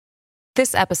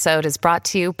This episode is brought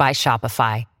to you by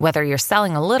Shopify. Whether you're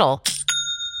selling a little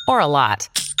or a lot,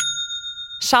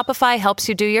 Shopify helps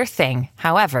you do your thing,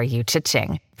 however you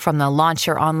cha-ching. From the launch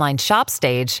your online shop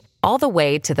stage, all the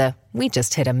way to the we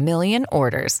just hit 1 million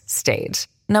orders stage.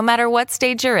 No matter what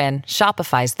stage you're in,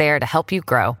 Shopify's there to help you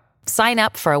grow. Sign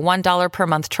up for a $1 per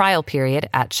month trial period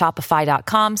at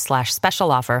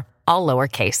shopify.com/special offer, all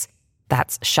lowercase.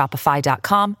 That's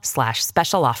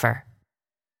shopify.com/special offer.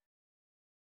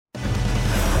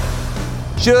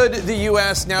 Should the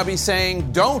U.S. now be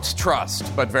saying don't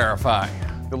trust but verify?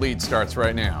 The lead starts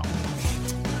right now.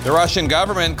 The Russian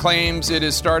government claims it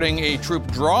is starting a troop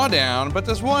drawdown, but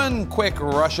does one quick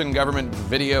Russian government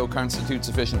video constitute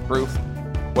sufficient proof?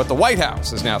 What the White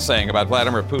House is now saying about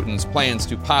Vladimir Putin's plans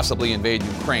to possibly invade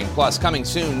Ukraine. Plus, coming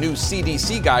soon, new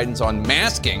CDC guidance on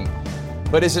masking.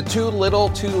 But is it too little,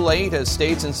 too late, as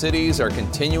states and cities are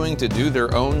continuing to do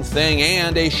their own thing?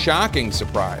 And a shocking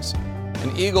surprise.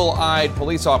 An eagle-eyed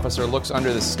police officer looks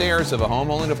under the stairs of a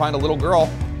home only to find a little girl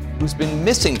who's been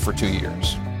missing for 2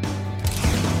 years.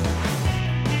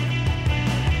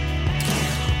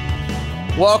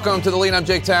 Welcome to The Lead. I'm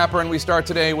Jake Tapper, and we start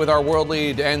today with our world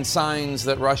lead and signs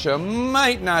that Russia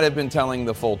might not have been telling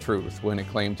the full truth when it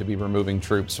claimed to be removing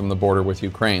troops from the border with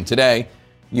Ukraine. Today,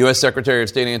 U.S. Secretary of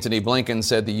State Antony Blinken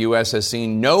said the U.S. has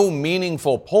seen no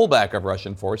meaningful pullback of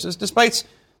Russian forces, despite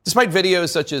videos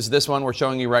such as this one we're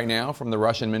showing you right now from the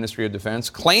Russian Ministry of Defense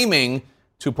claiming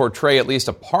to portray at least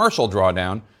a partial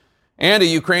drawdown. And a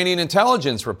Ukrainian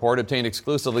intelligence report obtained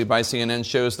exclusively by CNN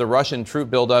shows the Russian troop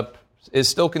buildup is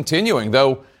still continuing,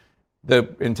 though the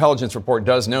intelligence report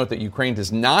does note that Ukraine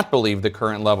does not believe the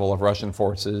current level of Russian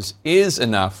forces is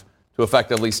enough to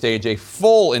effectively stage a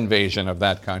full invasion of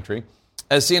that country.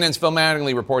 As CNN's Phil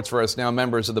Mattingly reports for us now,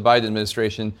 members of the Biden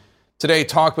administration today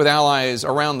talked with allies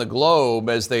around the globe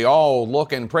as they all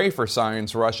look and pray for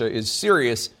signs Russia is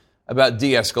serious about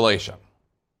de-escalation.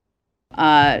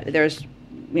 There's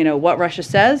what Russia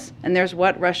says, and there's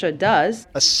what Russia does.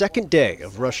 A second day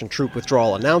of Russian troop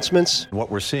withdrawal announcements. What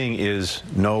we're seeing is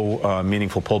no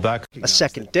meaningful pullback. A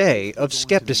second day of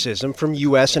skepticism from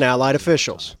U.S. and allied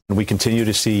officials. We continue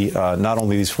to see not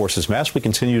only these forces mass, we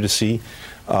continue to see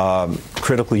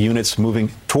critical units moving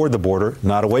toward the border,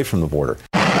 not away from the border.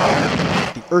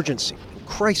 The urgency and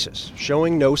crisis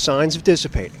showing no signs of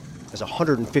dissipating as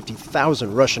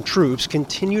 150,000 Russian troops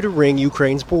continue to ring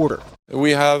Ukraine's border.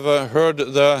 We have heard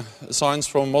the signs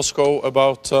from Moscow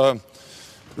about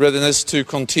readiness to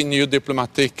continue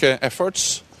diplomatic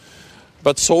efforts.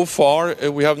 But so far,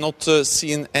 we have not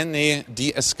seen any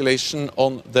de-escalation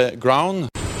on the ground.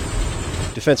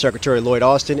 Defense Secretary Lloyd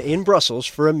Austin in Brussels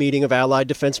for a meeting of allied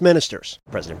defense ministers.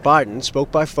 President Biden spoke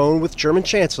by phone with German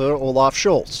Chancellor Olaf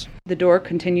Scholz. The door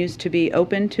continues to be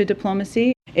open to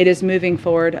diplomacy. It is moving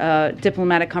forward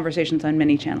diplomatic conversations on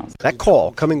many channels. That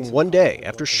call coming one day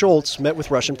after Scholz met with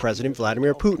Russian President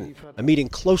Vladimir Putin, a meeting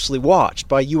closely watched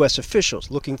by U.S. officials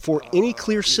looking for any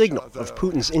clear signal of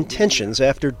Putin's intentions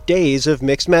after days of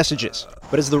mixed messages.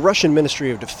 But as the Russian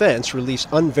Ministry of Defense released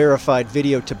unverified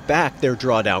video to back their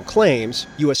drawdown claims,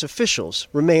 U.S. officials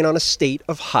remain on a state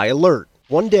of high alert.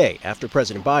 One day after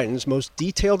President Biden's most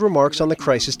detailed remarks on the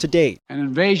crisis to date. An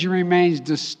invasion remains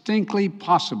distinctly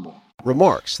possible.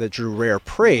 Remarks that drew rare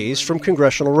praise from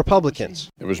congressional Republicans.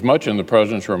 There was much in the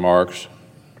president's remarks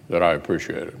that I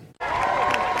appreciated.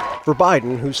 For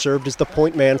Biden, who served as the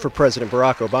point man for President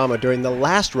Barack Obama during the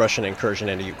last Russian incursion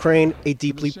into Ukraine, a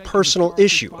deeply personal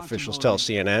issue, officials tell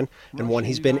CNN, and one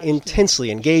he's been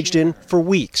intensely engaged in for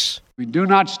weeks. We do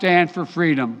not stand for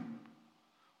freedom.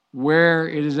 Where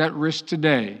it is at risk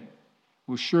today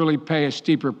will surely pay a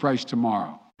steeper price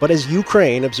tomorrow. But as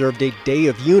Ukraine observed a day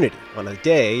of unity, on a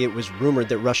day it was rumored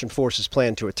that Russian forces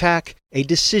planned to attack, a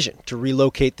decision to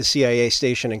relocate the CIA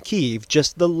station in Kyiv,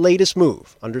 just the latest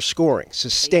move, underscoring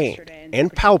sustained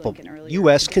and palpable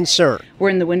U.S. concern. We're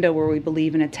in the window where we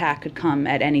believe an attack could come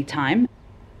at any time.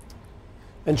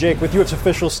 And Jake, with U.S.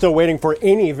 officials still waiting for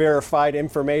any verified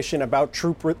information about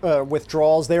troop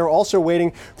withdrawals, they are also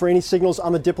waiting for any signals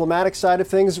on the diplomatic side of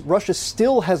things. Russia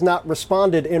still has not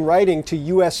responded in writing to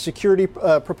U.S. security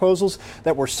proposals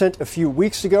that were sent a few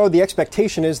weeks ago. The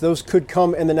expectation is those could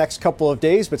come in the next couple of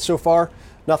days, but so far,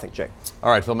 nothing, Jake. All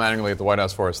right, Phil Mattingly at the White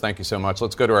House for us. Thank you so much.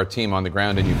 Let's go to our team on the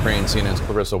ground in Ukraine. CNN's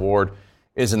Clarissa Ward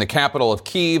is in the capital of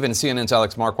Kyiv, and CNN's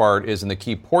Alex Marquardt is in the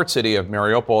key port city of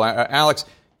Mariupol. Alex,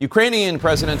 Ukrainian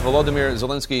President Volodymyr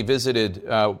Zelensky visited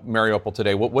Mariupol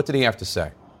today. What did he have to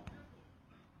say?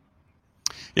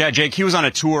 Yeah, Jake, he was on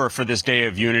a tour for this Day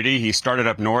of Unity. He started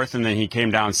up north and then he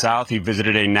came down south. He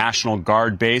visited a National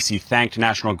Guard base. He thanked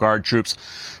National Guard troops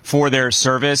for their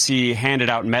service. He handed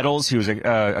out medals. He was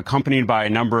accompanied by a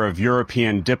number of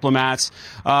European diplomats.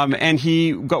 And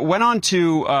he went on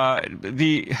to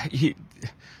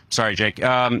Sorry, Jake.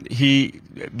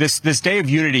 This Day of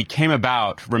Unity came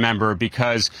about, remember,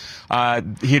 because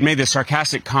he had made this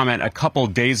sarcastic comment a couple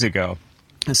days ago,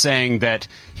 saying that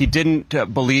he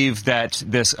didn't believe that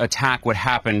this attack would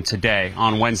happen today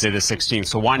on Wednesday the 16th.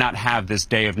 So why not have this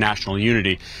day of national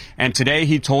unity? And today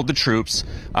he told the troops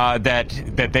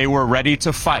that they were ready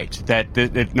to fight,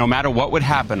 that no matter what would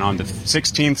happen on the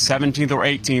 16th, 17th, or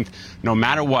 18th, no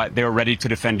matter what, they were ready to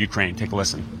defend Ukraine. Take a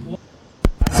listen.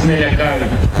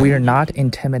 We are not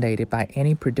intimidated by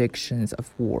any predictions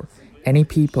of war, any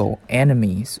people,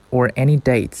 enemies, or any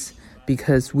dates,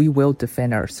 because we will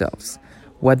defend ourselves.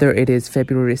 Whether it is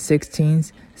February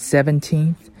 16th,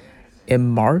 17th, in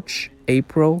March,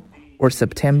 April, or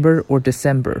September or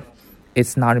December,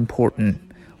 it's not important.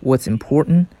 What's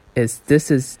important is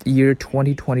this is year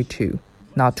 2022,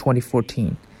 not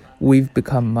 2014. We've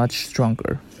become much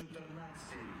stronger.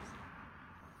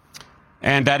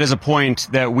 And that is a point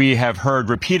that we have heard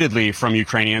repeatedly from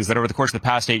Ukrainians, that over the course of the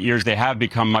past 8 years, they have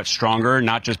become much stronger,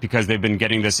 not just because they've been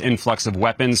getting this influx of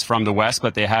weapons from the West,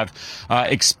 but they have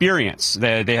experience.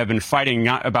 They have been fighting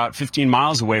about 15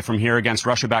 miles away from here against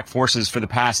Russia-backed forces for the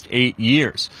past 8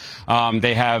 years.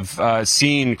 They have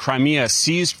seen Crimea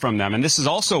seized from them. And this is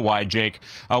also why, Jake,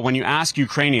 when you ask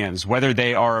Ukrainians whether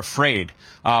they are afraid,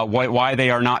 why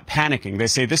they are not panicking, they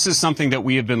say this is something that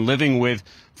we have been living with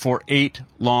for 8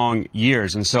 long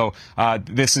years. And so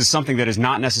this is something that is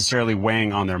not necessarily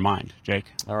weighing on their mind. Jake?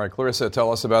 All right, Clarissa,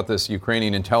 tell us about this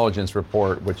Ukrainian intelligence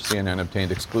report, which CNN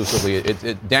obtained exclusively.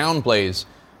 It downplays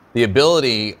the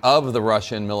ability of the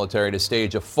Russian military to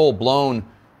stage a full-blown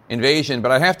invasion.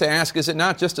 But I have to ask, is it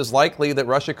not just as likely that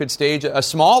Russia could stage a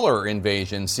smaller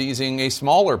invasion, seizing a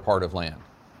smaller part of land?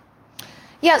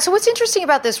 Yeah, so what's interesting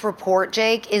about this report,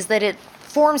 Jake, is that it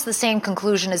forms the same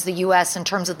conclusion as the U.S. in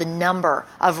terms of the number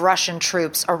of Russian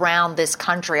troops around this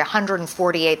country,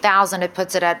 148,000. It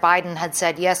puts it at, Biden had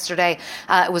said yesterday,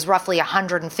 it was roughly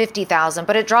 150,000.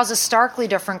 But it draws a starkly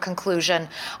different conclusion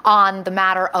on the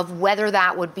matter of whether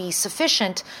that would be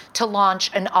sufficient to launch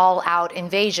an all-out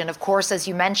invasion. Of course, as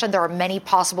you mentioned, there are many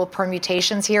possible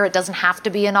permutations here. It doesn't have to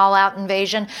be an all-out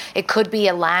invasion. It could be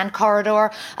a land corridor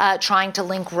trying to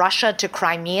link Russia to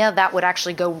Crimea. That would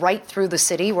actually go right through the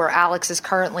city where Alex is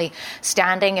currently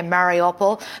standing in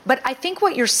Mariupol. But I think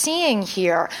what you're seeing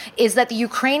here is that the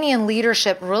Ukrainian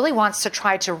leadership really wants to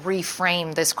try to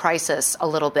reframe this crisis a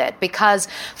little bit, because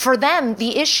for them,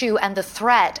 the issue and the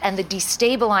threat and the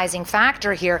destabilizing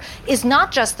factor here is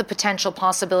not just the potential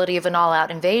possibility of an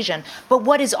all-out invasion, but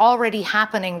what is already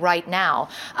happening right now.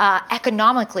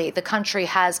 Economically, the country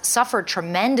has suffered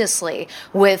tremendously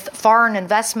with foreign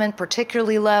investment,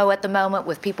 particularly low at the moment,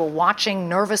 with people watching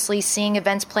nervously, seeing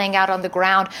events playing out on the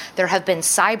ground. There have been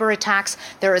cyber attacks.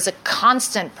 There is a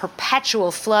constant,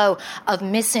 perpetual flow of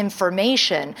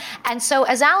misinformation. And so,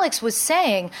 as Alex was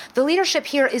saying, the leadership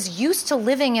here is used to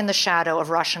living in the shadow of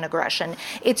Russian aggression.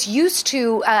 It's used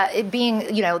to being,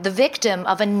 the victim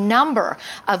of a number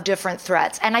of different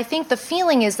threats. And I think the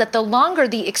feeling is that the longer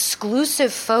the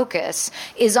exclusive focus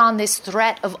is on this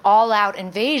threat of all-out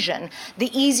invasion, the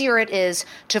easier it is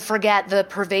to forget the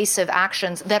pervasive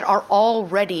actions that are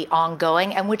already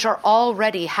ongoing and which are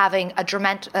already having a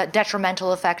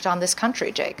detrimental effect on this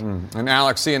country, Jake. And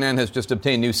Alex, CNN has just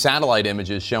obtained new satellite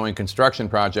images showing construction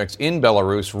projects in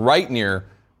Belarus right near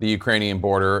the Ukrainian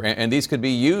border, and these could be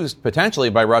used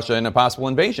potentially by Russia in a possible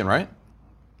invasion, right?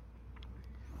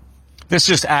 This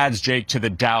just adds, Jake, to the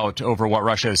doubt over what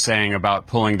Russia is saying about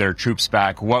pulling their troops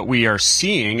back. What we are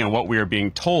seeing and what we are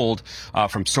being told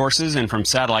from sources and from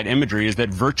satellite imagery is that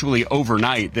virtually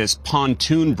overnight, this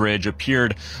pontoon bridge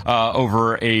appeared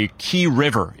over a key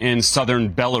river in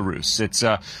southern Belarus. It's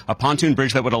a pontoon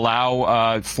bridge that would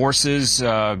allow forces,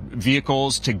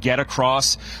 vehicles to get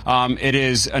across. It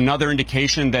is another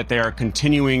indication that they are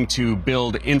continuing to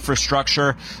build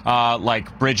infrastructure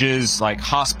like bridges, like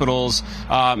hospitals.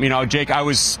 Jake, I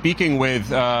was speaking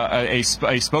with a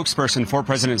spokesperson for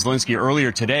President Zelensky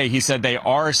earlier today. He said they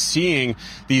are seeing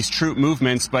these troop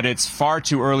movements, but it's far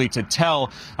too early to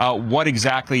tell what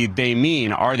exactly they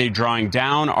mean. Are they drawing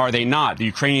down? Are they not? The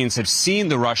Ukrainians have seen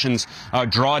the Russians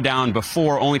draw down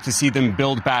before, only to see them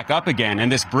build back up again.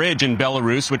 And this bridge in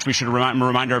Belarus, which we should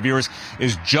remind our viewers,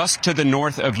 is just to the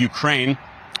north of Ukraine.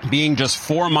 being just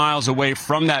 4 miles away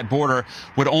from that border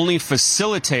would only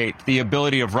facilitate the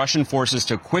ability of Russian forces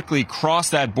to quickly cross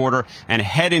that border and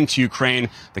head into Ukraine,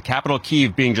 the capital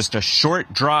Kyiv being just a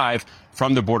short drive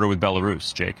from the border with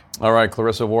Belarus. Jake. All right,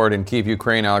 Clarissa Ward in Kyiv,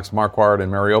 Ukraine, Alex Marquardt in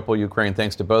Mariupol, Ukraine.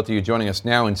 Thanks to both of you joining us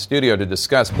now in studio to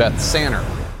discuss Beth Sanner,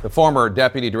 the former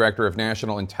Deputy Director of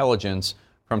National Intelligence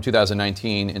from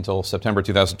 2019 until September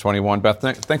 2021. Beth,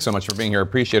 thanks so much for being here.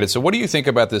 Appreciate it. So what do you think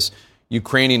about this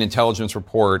Ukrainian intelligence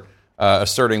report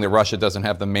asserting that Russia doesn't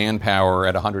have the manpower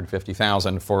at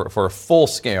 150,000 for a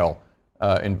full-scale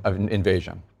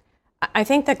invasion? I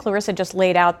think that Clarissa just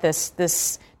laid out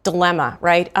this dilemma,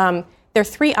 right? There are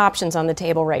three options on the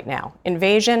table right now: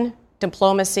 invasion,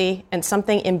 diplomacy, and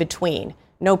something in between.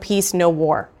 No peace, no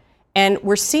war. And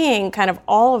we're seeing kind of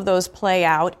all of those play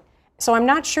out. So I'm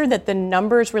not sure that the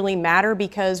numbers really matter,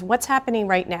 because what's happening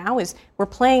right now is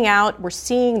we're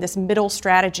seeing this middle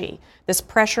strategy, this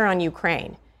pressure on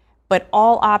Ukraine. But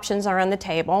all options are on the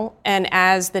table. And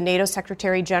as the NATO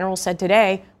Secretary General said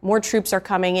today, more troops are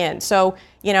coming in. So,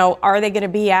 are they going to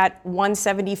be at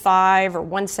 175 or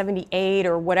 178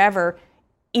 or whatever?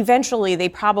 Eventually, they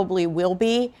probably will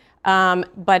be.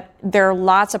 But there are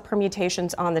lots of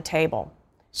permutations on the table.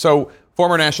 So,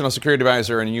 former National Security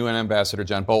Advisor and UN Ambassador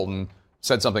John Bolton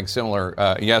said something similar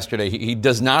yesterday. He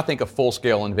does not think a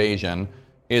full-scale invasion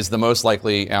is the most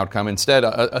likely outcome. Instead,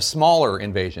 a smaller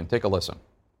invasion. Take a listen.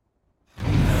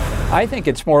 I think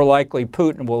it's more likely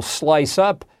Putin will slice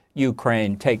up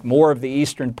Ukraine, take more of the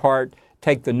eastern part,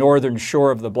 take the northern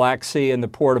shore of the Black Sea and the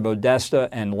port of Odessa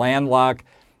and landlock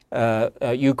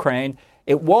Ukraine.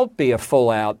 It won't be a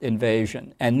full-out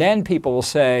invasion. And then people will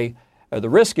say, the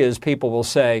risk is people will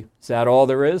say, is that all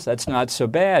there is? That's not so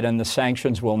bad. And the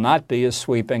sanctions will not be as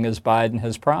sweeping as Biden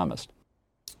has promised.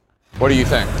 What do you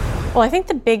think? Well, I think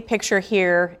the big picture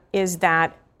here is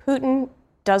that Putin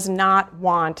does not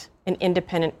want an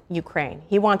independent Ukraine.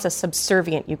 He wants a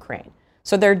subservient Ukraine.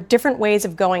 So there are different ways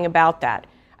of going about that.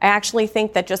 I actually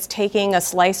think that just taking a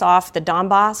slice off the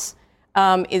Donbass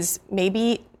is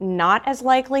maybe not as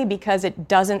likely, because it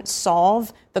doesn't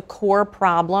solve the core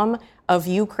problem of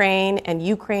Ukraine and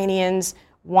Ukrainians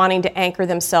wanting to anchor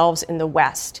themselves in the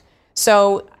West.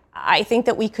 So I think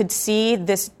that we could see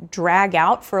this drag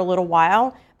out for a little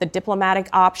while, the diplomatic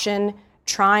option,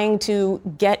 trying to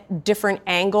get different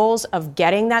angles of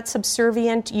getting that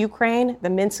subservient Ukraine. The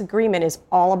Minsk agreement is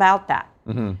all about that.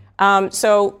 Mm-hmm.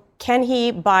 So can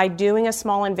he, by doing a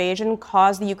small invasion,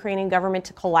 cause the Ukrainian government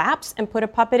to collapse and put a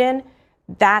puppet in?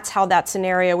 That's how that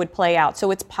scenario would play out.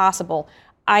 So it's possible.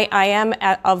 I am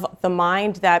of the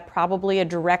mind that probably a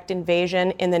direct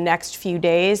invasion in the next few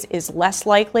days is less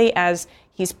likely, as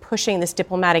he's pushing this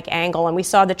diplomatic angle. And we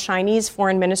saw the Chinese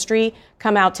Foreign Ministry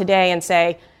come out today and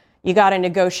say, you got to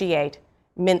negotiate.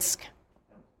 Minsk.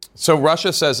 So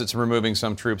Russia says it's removing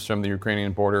some troops from the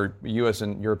Ukrainian border. U.S.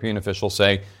 and European officials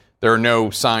say there are no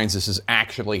signs this is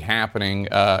actually happening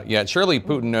yet. Surely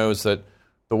Putin knows that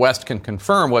the West can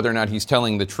confirm whether or not he's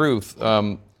telling the truth.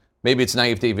 Maybe it's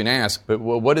naive to even ask, but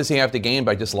what does he have to gain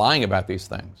by just lying about these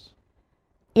things?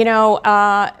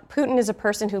 Putin is a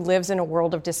person who lives in a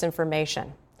world of disinformation,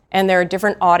 and there are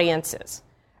different audiences.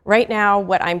 Right now,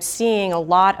 what I'm seeing a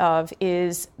lot of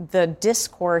is the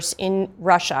discourse in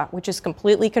Russia, which is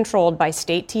completely controlled by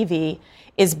state TV,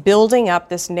 is building up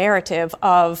this narrative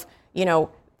of,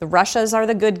 the Russians are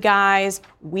the good guys,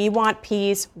 we want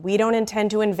peace, we don't intend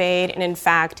to invade, and in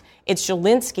fact, it's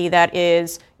Zelensky that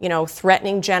is,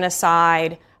 threatening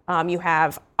genocide. You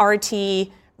have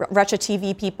Russia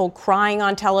TV people crying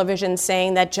on television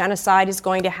saying that genocide is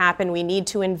going to happen, we need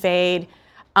to invade.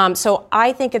 So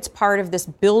I think it's part of this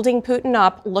building Putin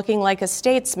up, looking like a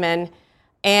statesman,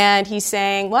 and he's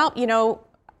saying, well,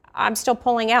 I'm still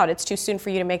pulling out. It's too soon for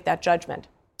you to make that judgment.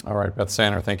 All right, Beth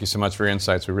Sanner, thank you so much for your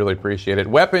insights. We really appreciate it.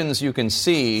 Weapons you can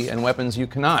see and weapons you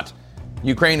cannot.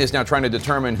 Ukraine is now trying to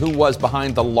determine who was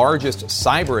behind the largest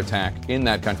cyber attack in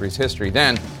that country's history.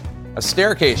 Then, a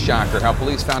staircase shocker, how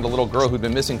police found a little girl who'd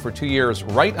been missing for 2 years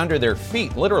right under their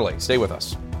feet, literally. Stay with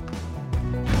us.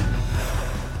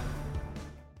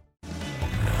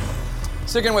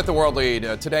 Sticking with the world lead,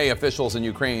 today officials in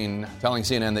Ukraine telling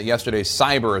CNN that yesterday's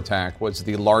cyber attack was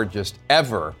the largest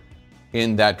ever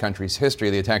in that country's history.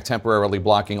 The attack temporarily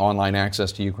blocking online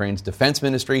access to Ukraine's defense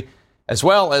ministry, as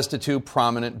well as to two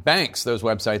prominent banks. Those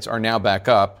websites are now back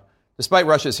up. Despite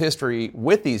Russia's history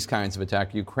with these kinds of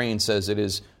attacks, Ukraine says it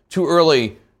is too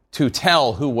early to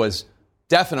tell who was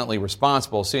definitely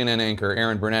responsible. CNN anchor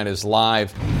Aaron Burnett is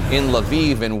live in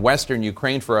Lviv in western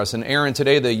Ukraine for us. And Aaron,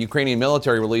 today the Ukrainian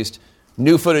military released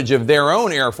new footage of their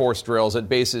own Air Force drills at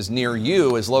bases near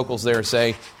you, as locals there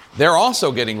say they're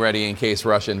also getting ready in case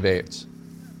Russia invades.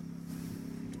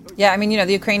 Yeah, I mean,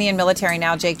 the Ukrainian military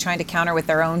now, Jake, trying to counter with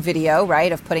their own video,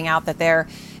 right, of putting out that they're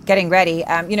getting ready.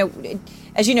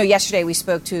 As you know, yesterday we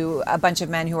spoke to a bunch of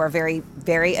men who are very,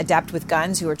 very adept with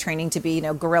guns, who are training to be,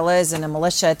 guerrillas and a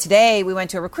militia. Today we went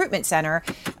to a recruitment center.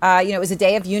 It was a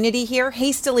day of unity here,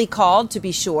 hastily called to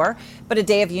be sure, but a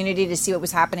day of unity to see what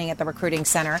was happening at the recruiting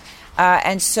center.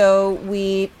 And so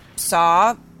we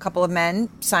saw a couple of men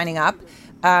signing up.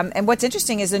 And what's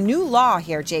interesting is a new law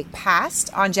here, Jake,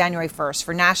 passed on January 1st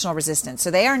for national resistance.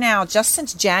 So they are now, just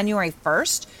since January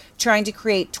 1st, trying to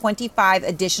create 25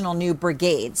 additional new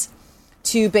brigades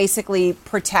to basically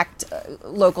protect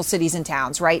local cities and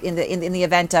towns, right, in the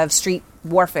event of street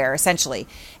warfare, essentially.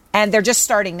 And they're just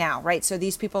starting now, right? So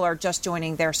these people are just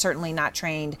joining. They're certainly not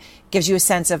trained. Gives you a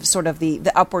sense of sort of the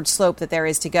upward slope that there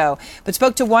is to go. But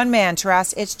spoke to one man,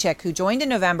 Taras Ichchik, who joined in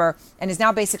November and is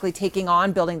now basically taking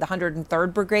on building the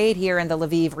 103rd Brigade here in the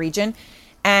Lviv region.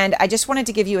 And I just wanted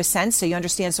to give you a sense so you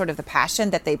understand sort of the passion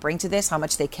that they bring to this, how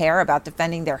much they care about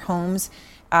defending their homes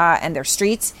and their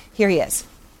streets. Here he is.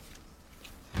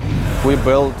 We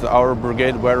built our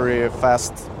brigade very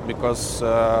fast because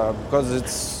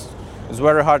it's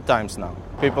very hard times now.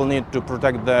 People need to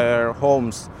protect their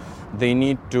homes. They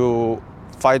need to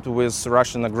fight with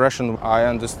Russian aggression. I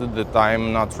understood that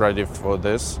I'm not ready for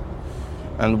this.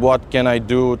 And what can I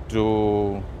do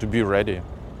to be ready,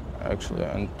 actually?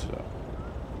 And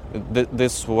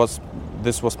this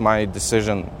was my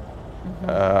decision.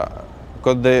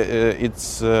 Because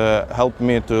it's helped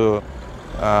me to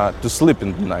sleep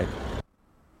in the night.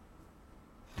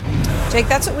 Jake,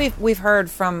 that's what we've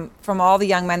heard from all the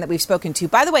young men that we've spoken to.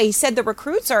 By the way, he said the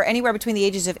recruits are anywhere between the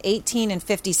ages of 18 and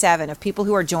 57 of people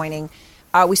who are joining.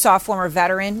 We saw a former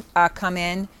veteran come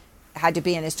in, had to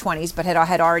be in his 20s, but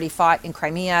had already fought in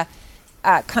Crimea.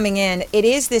 Coming in, it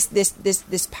is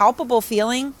this palpable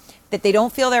feeling that they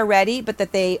don't feel they're ready, but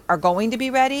that they are going to be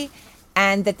ready,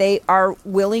 and that they are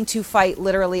willing to fight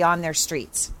literally on their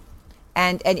streets.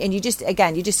 And you just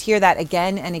hear that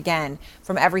again and again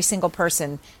from every single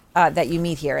person that you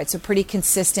meet here. It's a pretty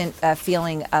consistent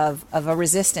feeling of a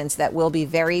resistance that will be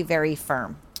very, very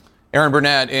firm. Erin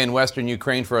Burnett in Western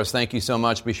Ukraine for us. Thank you so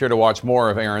much. Be sure to watch more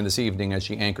of Erin this evening as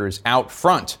she anchors Out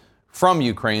Front from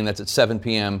Ukraine. That's at 7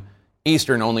 p.m.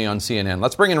 Eastern, only on CNN.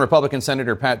 Let's bring in Republican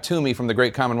Senator Pat Toomey from the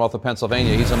great Commonwealth of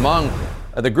Pennsylvania. He's among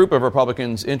the group of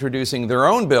Republicans introducing their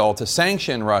own bill to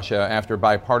sanction Russia after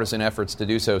bipartisan efforts to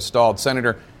do so stalled.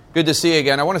 Senator, good to see you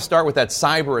again. I want to start with that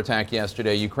cyber attack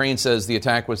yesterday. Ukraine says the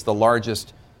attack was the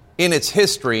largest in its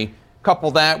history.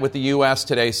 Couple that with the U.S.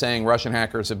 today saying Russian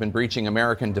hackers have been breaching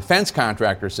American defense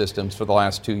contractor systems for the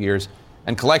last 2 years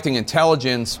and collecting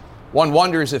intelligence. One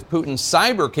wonders if Putin's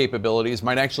cyber capabilities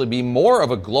might actually be more of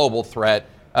a global threat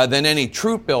than any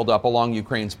troop buildup along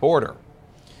Ukraine's border.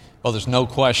 Well, there's no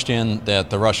question that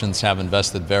the Russians have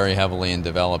invested very heavily in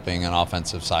developing an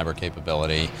offensive cyber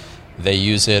capability. They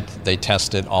use it, they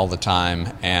test it all the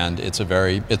time, and it's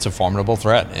a formidable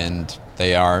threat, and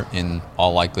they are in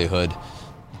all likelihood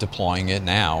deploying it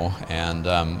now. And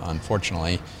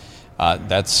unfortunately,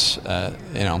 that's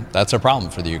a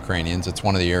problem for the Ukrainians. It's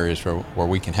one of the areas where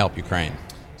we can help Ukraine.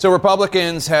 So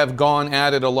Republicans have gone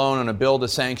at it alone on a bill to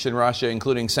sanction Russia,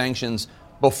 including sanctions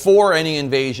before any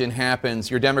invasion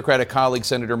happens. Your Democratic colleague,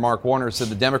 Senator Mark Warner, said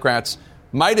the Democrats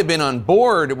might have been on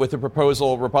board with the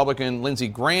proposal Republican Lindsey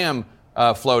Graham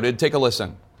floated. Take a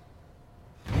listen.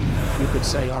 You could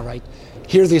say, all right,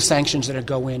 here are the sanctions that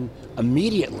go in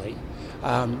immediately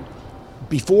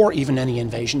before even any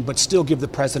invasion, but still give the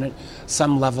president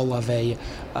some level of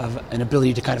an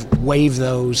ability to kind of waive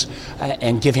those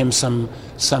and give him some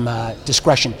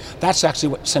discretion. That's actually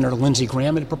what Senator Lindsey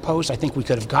Graham had proposed. I think we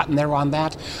could have gotten there on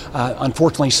that.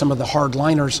 Unfortunately, some of the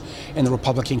hardliners in the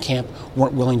Republican camp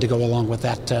weren't willing to go along with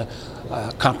that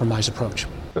compromise approach.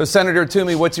 Senator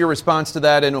Toomey, what's your response to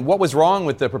that, and what was wrong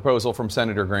with the proposal from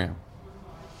Senator Graham?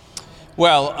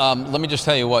 Well, let me just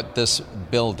tell you what this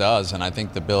bill does, and I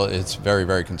think the bill is very,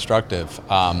 very constructive.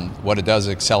 What it does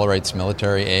accelerates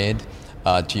military aid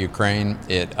to Ukraine.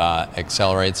 It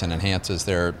accelerates and enhances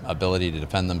their ability to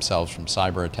defend themselves from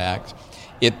cyber attacks.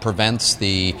 It prevents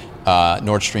the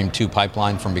Nord Stream 2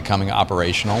 pipeline from becoming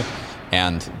operational,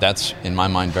 and that's, in my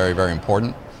mind, very, very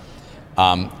important.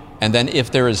 And then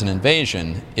if there is an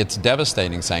invasion, it's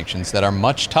devastating sanctions that are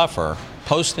much tougher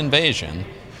post-invasion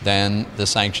than the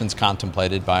sanctions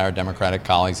contemplated by our Democratic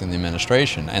colleagues in the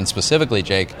administration. And specifically,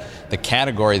 Jake, the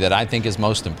category that I think is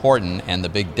most important and the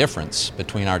big difference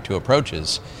between our two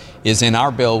approaches is in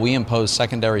our bill, we impose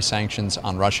secondary sanctions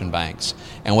on Russian banks.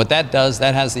 And what that does,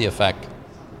 that has the effect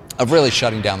of really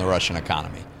shutting down the Russian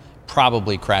economy.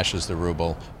 probably crashes the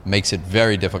ruble, makes it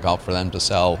very difficult for them to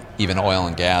sell even oil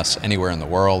and gas anywhere in the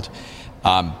world.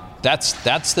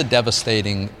 That's the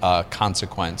devastating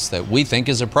consequence that we think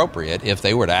is appropriate if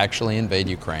they were to actually invade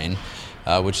Ukraine,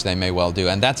 which they may well do.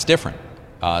 And that's different.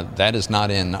 That is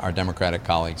not in our Democratic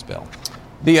colleagues' bill.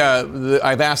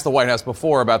 I've asked the White House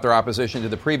before about their opposition to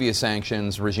the previous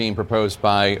sanctions regime proposed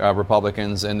by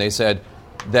Republicans, and they said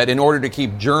that in order to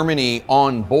keep Germany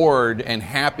on board and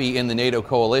happy in the NATO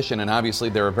coalition, and obviously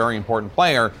they're a very important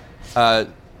player,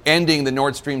 ending the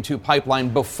Nord Stream 2 pipeline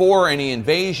before any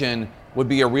invasion would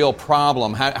be a real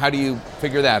problem. How do you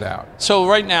figure that out? So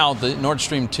right now, the Nord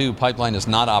Stream 2 pipeline is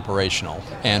not operational.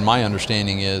 And my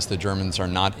understanding is the Germans are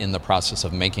not in the process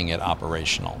of making it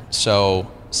operational. So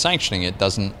sanctioning it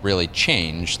doesn't really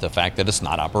change the fact that it's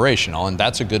not operational, and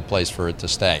that's a good place for it to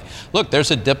stay. Look, there's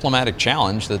a diplomatic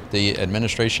challenge that the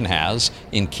administration has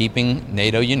in keeping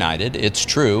NATO united. It's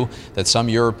true that some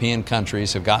European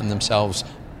countries have gotten themselves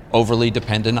overly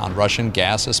dependent on Russian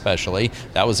gas especially.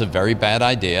 That was a very bad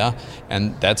idea,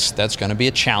 and that's going to be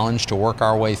a challenge to work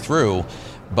our way through.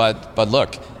 But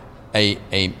look,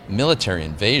 a military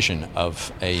invasion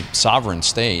of a sovereign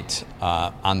state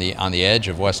on the edge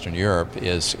of Western Europe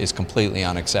is completely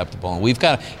unacceptable.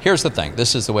 And here's the thing,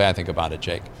 this is the way I think about it,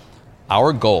 Jake.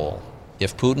 Our goal,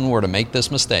 if Putin were to make this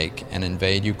mistake and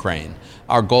invade Ukraine,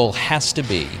 our goal has to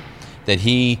be that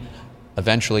he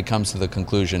eventually comes to the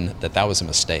conclusion that that was a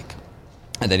mistake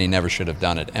and that he never should have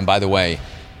done it. And by the way,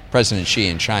 President Xi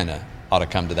in China ought to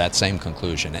come to that same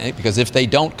conclusion. Because if they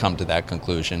don't come to that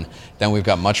conclusion, then we've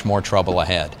got much more trouble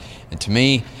ahead. And to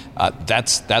me,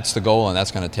 that's the goal, and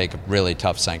that's going to take a really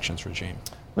tough sanctions regime.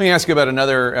 Let me ask you about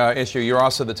another issue. You're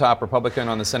also the top Republican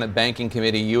on the Senate Banking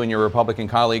Committee. You and your Republican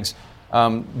colleagues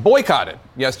boycotted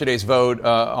yesterday's vote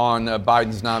on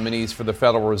Biden's nominees for the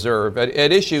Federal Reserve.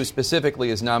 At issue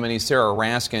specifically is nominee Sarah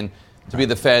Raskin to be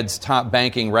the Fed's top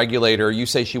banking regulator. You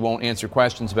say she won't answer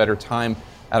questions about her time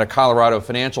at a Colorado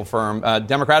financial firm.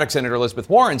 Democratic Senator Elizabeth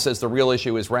Warren says the real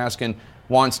issue is Raskin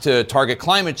wants to target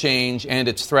climate change and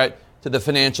its threat to the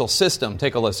financial system.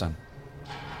 Take a listen.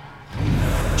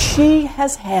 She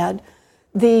has had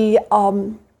the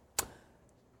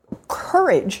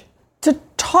courage to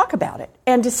talk about it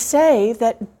and to say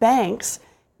that banks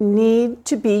need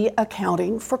to be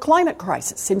accounting for climate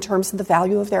crisis in terms of the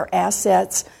value of their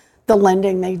assets, the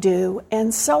lending they do,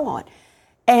 and so on.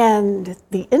 And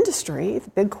the industry, the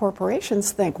big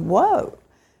corporations think, whoa,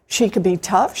 she could be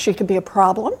tough, she could be a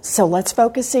problem, so let's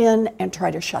focus in and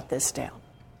try to shut this down.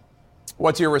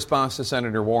 What's your response to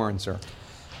Senator Warren, sir?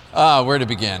 Where to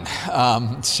begin?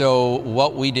 So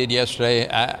what we did yesterday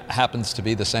happens to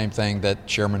be the same thing that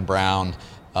Chairman Brown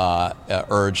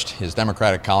urged his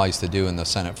Democratic colleagues to do in the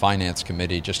Senate Finance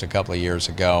Committee just a couple of years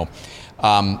ago.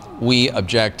 We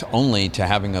object only to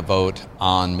having a vote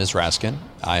on Ms. Raskin.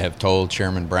 I have told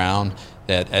Chairman Brown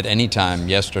that at any time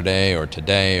yesterday or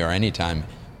today or any time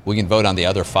we can vote on the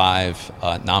other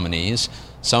 5 nominees,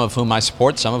 some of whom I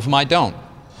support, some of whom I don't.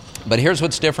 But here's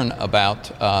what's different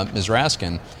about Ms.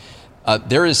 Raskin.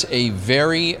 There is a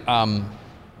very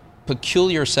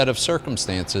peculiar set of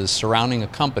circumstances surrounding a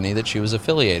company that she was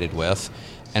affiliated with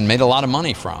and made a lot of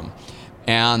money from.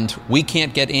 And we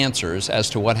can't get answers as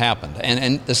to what happened.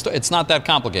 And it's not that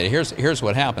complicated. Here's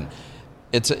what happened.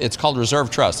 It's called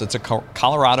Reserve Trust. It's a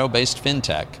Colorado-based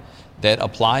fintech that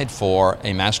applied for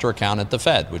a master account at the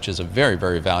Fed, which is a very,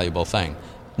 very valuable thing.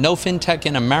 No fintech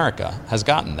in America has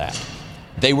gotten that.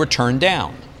 They were turned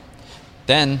down.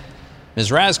 Then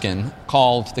Ms. Raskin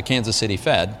called the Kansas City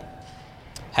Fed,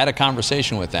 had a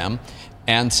conversation with them,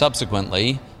 and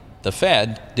subsequently the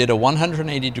Fed did a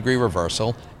 180-degree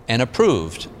reversal and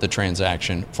approved the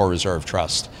transaction for Reserve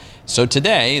Trust. So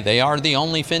today, they are the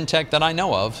only fintech that I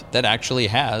know of that actually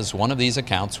has one of these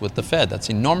accounts with the Fed. That's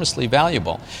enormously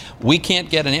valuable. We can't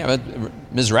get an answer.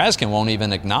 Ms. Raskin won't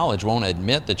even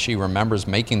admit that she remembers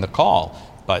making the call,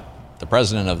 but the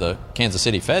president of the Kansas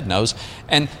City Fed knows.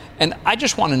 And I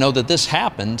just want to know that this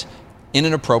happened in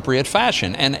an appropriate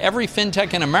fashion. And every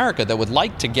fintech in America that would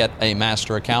like to get a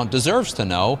master account deserves to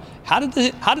know how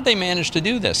did they manage to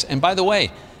do this? And by the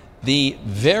way, the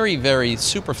very, very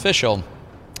superficial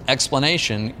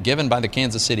explanation given by the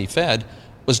Kansas City Fed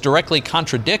was directly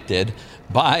contradicted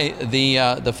by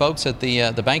the folks at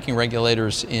the banking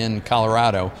regulators in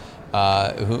Colorado,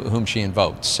 whom she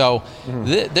invoked. So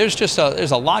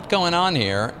there's a lot going on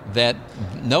here that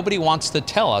nobody wants to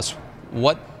tell us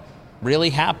what really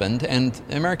happened, and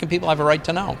the American people have a right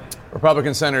to know.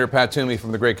 Republican Senator Pat Toomey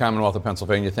from the great Commonwealth of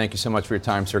Pennsylvania, thank you so much for your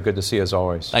time, sir. Good to see you as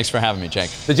always. Thanks for having me, Jake.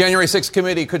 The January 6th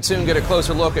committee could soon get a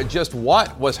closer look at just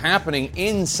what was happening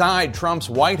inside Trump's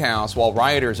White House while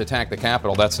rioters attacked the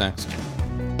Capitol. That's next.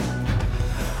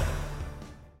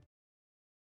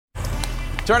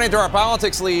 Turning to our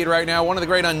politics lead right now, one of the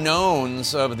great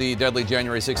unknowns of the deadly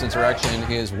January 6th insurrection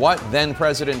is what then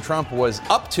President Trump was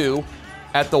up to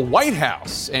at the White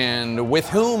House, and with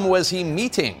whom was he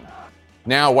meeting?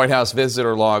 Now, White House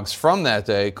visitor logs from that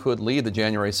day could lead the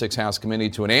January 6th House Committee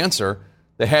to an answer.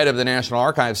 The head of the National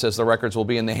Archives says the records will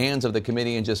be in the hands of the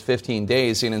committee in just 15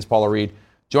 days. CNN's Paula Reed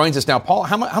joins us now. Paula,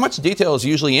 how much detail is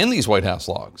usually in these White House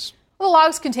logs? Well, the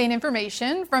logs contain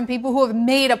information from people who have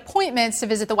made appointments to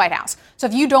visit the White House. So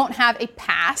if you don't have a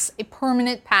pass, a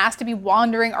permanent pass to be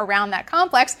wandering around that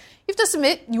complex, you have to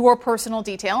submit your personal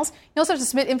details. You also have to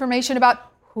submit information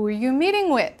about who are you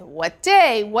meeting with, what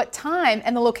day, what time,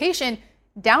 and the location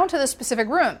down to the specific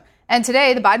room. And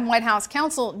today, the Biden White House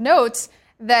counsel notes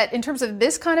that in terms of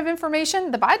this kind of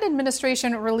information, the Biden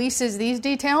administration releases these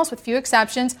details, with few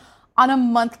exceptions, on a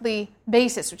monthly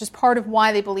basis, which is part of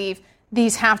why they believe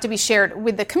these have to be shared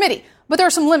with the committee. But there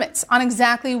are some limits on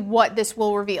exactly what this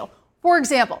will reveal. For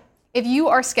example, if you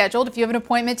are scheduled, if you have an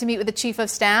appointment to meet with the chief of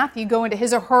staff, you go into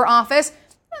his or her office, and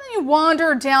then you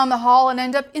wander down the hall and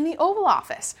end up in the Oval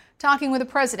Office talking with the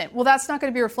president. Well, that's not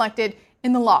going to be reflected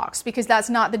in the logs because that's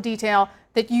not the detail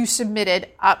that you submitted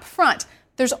up front.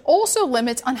 There's also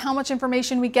limits on how much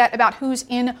information we get about who's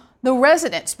in the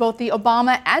residence. Both the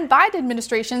Obama and Biden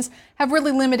administrations have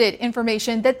really limited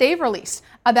information that they've released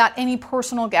about any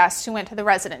personal guests who went to the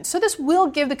residence. So this will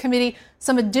give the committee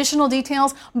some additional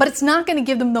details, but it's not going to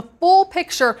give them the full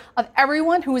picture of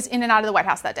everyone who was in and out of the White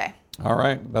House that day. All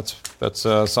right. That's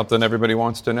something everybody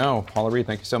wants to know. Paula Reed,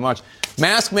 thank you so much.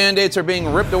 Mask mandates are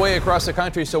being ripped away across the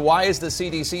country. So why is the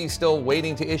CDC still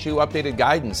waiting to issue updated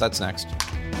guidance? That's next.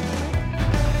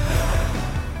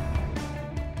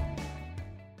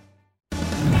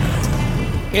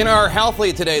 In our health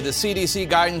lead today, the CDC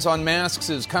guidance on masks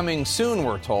is coming soon,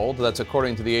 we're told. That's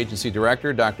according to the agency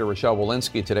director, Dr. Rochelle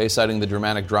Walensky, today, citing the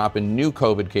dramatic drop in new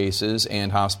COVID cases and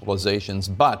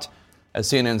hospitalizations. But as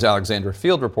CNN's Alexandra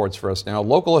Field reports for us now,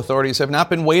 local authorities have not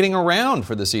been waiting around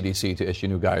for the CDC to issue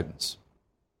new guidance.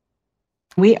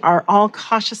 We are all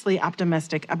cautiously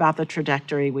optimistic about the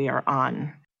trajectory we are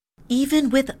on. Even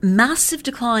with massive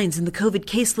declines in the COVID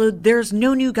caseload, there's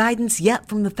no new guidance yet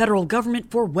from the federal government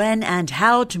for when and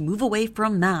how to move away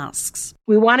from masks.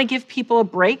 We want to give people a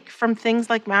break from things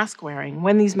like mask wearing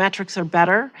when these metrics are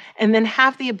better, and then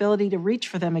have the ability to reach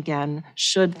for them again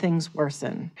should things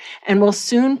worsen. And we'll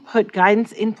soon put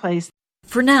guidance in place.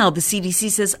 For now, the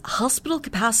CDC says hospital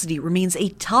capacity remains a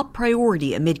top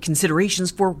priority amid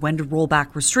considerations for when to roll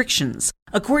back restrictions.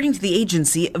 According to the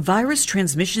agency, virus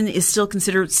transmission is still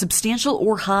considered substantial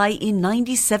or high in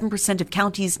 97% of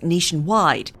counties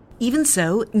nationwide. Even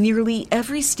so, nearly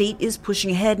every state is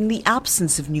pushing ahead in the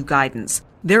absence of new guidance.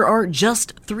 There are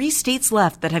just 3 states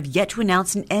left that have yet to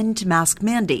announce an end to mask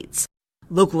mandates.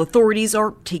 Local authorities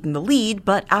are taking the lead,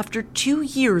 but after 2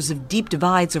 years of deep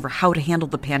divides over how to handle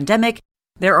the pandemic,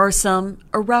 there are some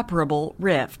irreparable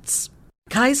rifts.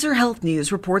 Kaiser Health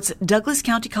News reports Douglas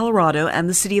County, Colorado, and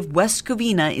the city of West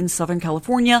Covina in Southern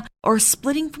California are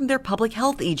splitting from their public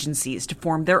health agencies to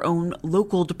form their own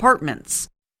local departments.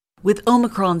 With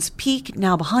Omicron's peak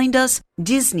now behind us,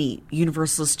 Disney,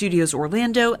 Universal Studios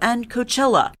Orlando, and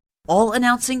Coachella all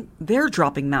announcing they're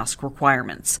dropping mask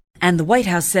requirements. And the White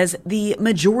House says the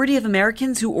majority of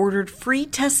Americans who ordered free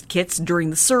test kits during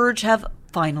the surge have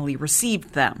finally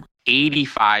received them.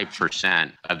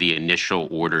 85% of the initial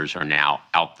orders are now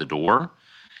out the door,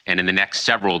 and in the next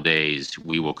several days,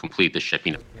 we will complete the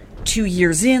shipping. 2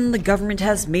 years in, the government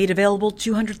has made available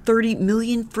 230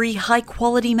 million free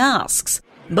high-quality masks.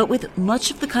 But with much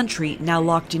of the country now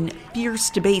locked in fierce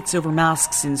debates over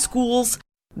masks in schools,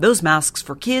 those masks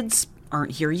for kids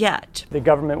aren't here yet. The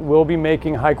government will be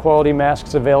making high-quality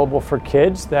masks available for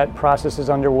kids. That process is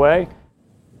underway.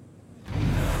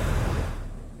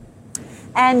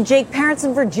 And Jake, parents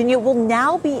in Virginia will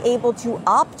now be able to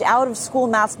opt out of school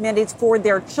mask mandates for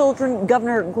their children.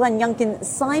 Governor Glenn Youngkin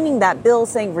signing that bill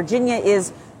saying Virginia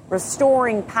is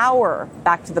restoring power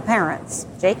back to the parents.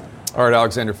 Jake? All right,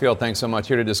 Alexander Field, thanks so much.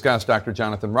 Here to discuss Dr.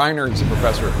 Jonathan Reiner. He's a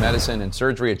professor of medicine and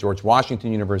surgery at George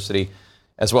Washington University,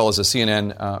 as well as a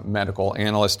CNN medical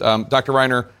analyst. Dr.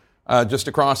 Reiner, just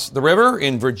across the river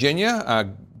in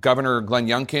Virginia, Governor Glenn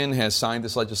Youngkin has signed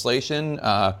this legislation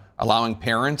allowing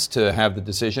parents to have the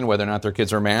decision whether or not their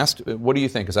kids are masked. What do you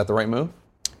think? Is that the right move?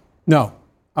 No.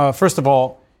 First of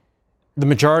all, the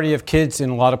majority of kids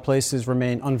in a lot of places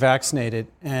remain unvaccinated,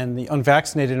 and the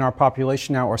unvaccinated in our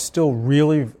population now are still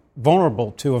really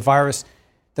vulnerable to a virus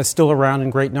that's still around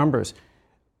in great numbers.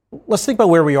 Let's think about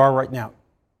where we are right now.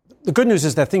 The good news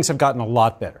is that things have gotten a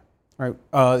lot better. Right?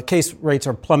 Case rates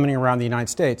are plummeting around the United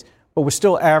States, but we're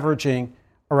still averaging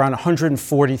around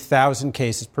 140,000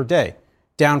 cases per day,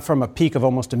 down from a peak of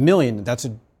almost 1 million. That's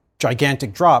a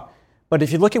gigantic drop. But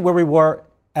if you look at where we were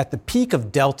at the peak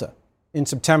of Delta in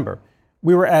September,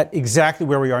 we were at exactly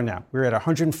where we are now. We're at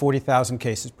 140,000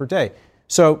 cases per day.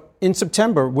 So in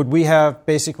September, would we have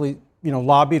basically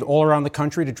lobbied all around the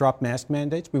country to drop mask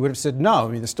mandates? We would have said no. I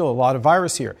mean, there's still a lot of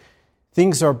virus here.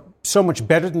 Things are so much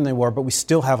better than they were, but we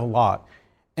still have a lot.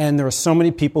 And there are so many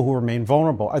people who remain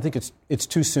vulnerable. I think it's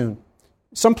too soon.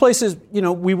 Some places,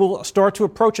 we will start to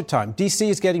approach a time. D.C.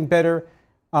 is getting better.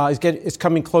 It's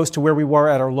coming close to where we were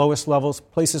at our lowest levels.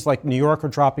 Places like New York are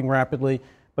dropping rapidly,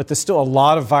 but there's still a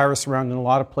lot of virus around in a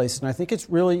lot of places, and I think it's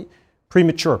really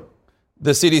premature.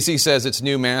 The CDC says its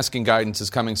new masking guidance is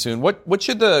coming soon. What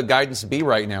should the guidance be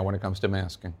right now when it comes to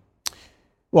masking?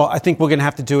 Well, I think we're going to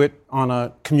have to do it on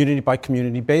a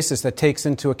community-by-community basis that takes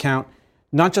into account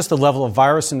not just the level of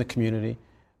virus in the community,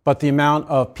 but the amount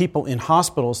of people in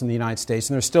hospitals in the United States.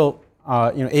 And there's still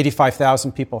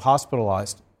 85,000 people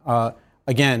hospitalized. We're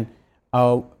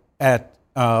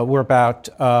about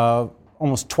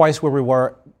almost twice where we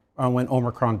were when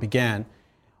Omicron began.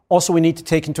 Also, we need to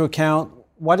take into account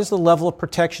what is the level of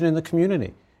protection in the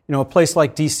community. A place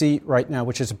like D.C. right now,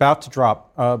 which is about to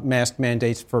drop mask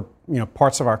mandates for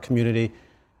parts of our community,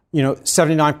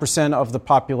 79% of the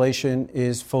population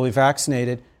is fully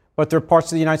vaccinated, but there are parts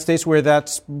of the United States where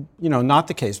that's not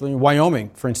the case. In Wyoming,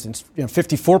 for instance,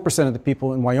 54% of the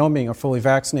people in Wyoming are fully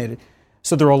vaccinated.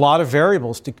 So there are a lot of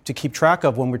variables to keep track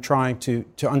of when we're trying to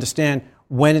understand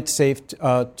when it's safe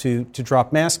to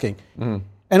drop masking. Mm.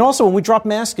 And also, when we drop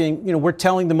masking, we're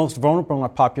telling the most vulnerable in our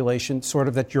population sort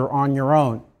of that you're on your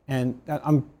own. And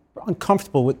I'm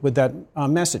uncomfortable with that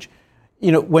message.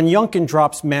 When Youngkin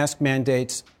drops mask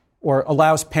mandates or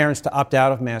allows parents to opt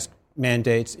out of mask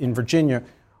mandates in Virginia,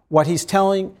 what he's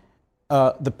telling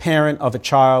the parent of a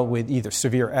child with either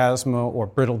severe asthma or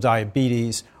brittle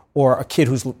diabetes or a kid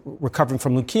who's recovering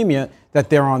from leukemia that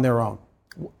they're on their own.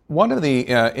 One of the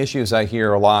issues I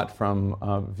hear a lot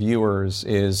from viewers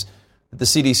is that the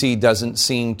CDC doesn't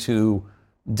seem to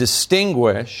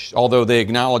distinguish, although they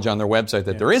acknowledge on their website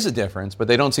that there is a difference, but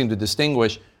they don't seem to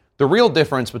distinguish the real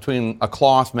difference between a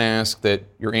cloth mask that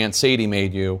your Aunt Sadie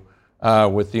made you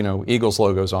with, Eagles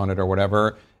logos on it or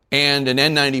whatever, and an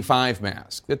N95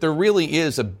 mask. That there really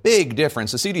is a big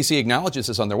difference. The CDC acknowledges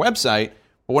this on their website,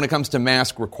 but when it comes to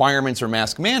mask requirements or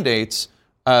mask mandates,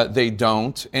 they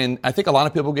don't. And I think a lot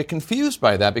of people get confused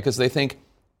by that because they think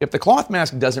if the cloth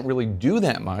mask doesn't really do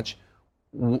that much,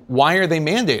 why are they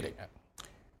mandating it?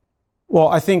 Well,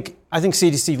 I think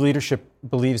CDC leadership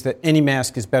believes that any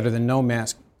mask is better than no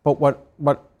mask. But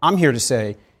what I'm here to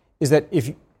say is that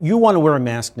if you want to wear a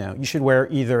mask now, you should wear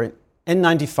either an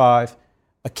N95,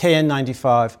 a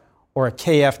KN95, or a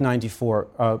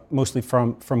KF94, mostly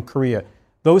from Korea.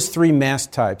 Those three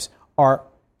mask types are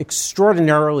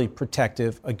extraordinarily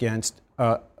protective against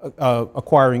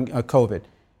acquiring COVID.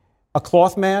 A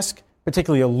cloth mask,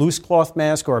 particularly a loose cloth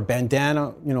mask or a bandana,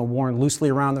 worn loosely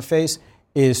around the face,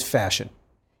 is fashion.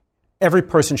 Every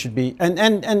person should be,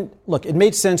 and look, it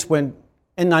made sense when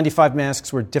N95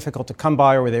 masks were difficult to come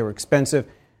by or they were expensive,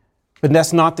 but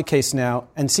that's not the case now.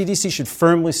 And CDC should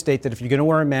firmly state that if you're going to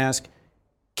wear a mask,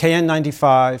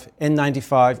 KN95,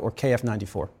 N95, or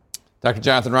KF94. Dr.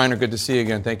 Jonathan Reiner, good to see you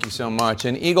again. Thank you so much.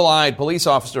 An eagle-eyed police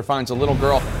officer finds a little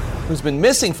girl who's been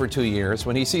missing for 2 years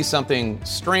when he sees something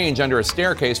strange under a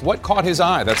staircase. What caught his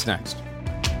eye? That's next.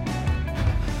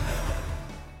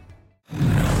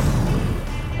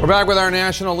 We're back with our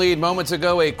national lead. Moments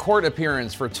ago, a court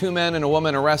appearance for two men and a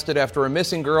woman arrested after a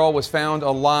missing girl was found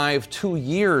alive 2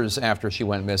 years after she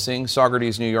went missing.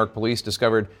 Saugerties, New York police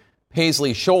discovered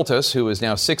Paisley Schultes, who is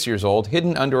now 6 years old,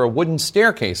 hidden under a wooden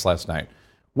staircase last night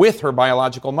with her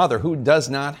biological mother, who does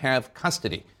not have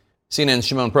custody. CNN's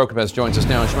Shimon Prokopez joins us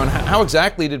now. And Shimon, how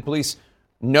exactly did police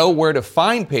know where to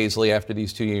find Paisley after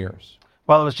these 2 years?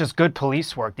 Well, it was just good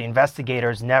police work. The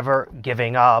investigators never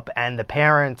giving up, and the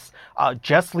parents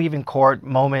just leaving court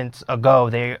moments ago.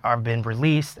 They have been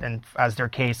released, and as their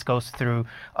case goes through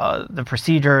the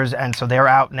procedures, and so they're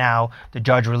out now. The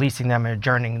judge releasing them and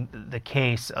adjourning the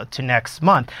case to next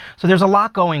month. So there's a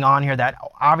lot going on here that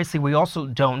obviously we also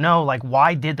don't know. Like,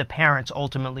 why did the parents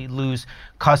ultimately lose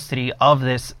custody of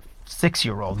this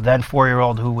 6-year-old, then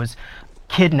 4-year-old, who was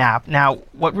kidnapped? Now,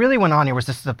 what really went on here was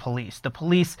this is the police. The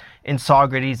police in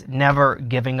Saugerties never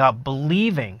giving up,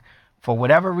 believing for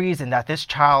whatever reason, that this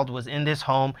child was in this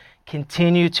home,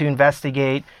 continued to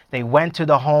investigate. They went to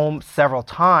the home several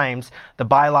times. The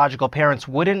biological parents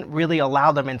wouldn't really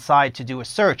allow them inside to do a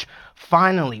search.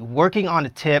 Finally, working on a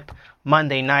tip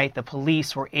Monday night, the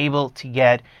police were able to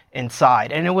get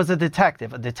inside. And it was a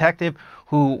detective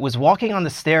who was walking on the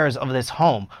stairs of this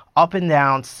home up and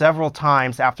down several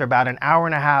times after about an hour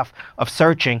and a half of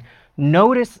searching,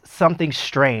 noticed something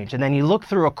strange. And then he looked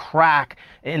through a crack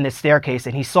in the staircase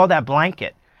and he saw that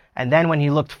blanket. And then when he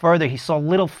looked further, he saw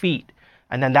little feet.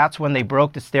 And then that's when they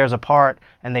broke the stairs apart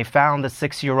and they found the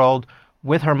 6-year-old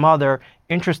with her mother.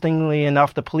 Interestingly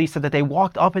enough, the police said that they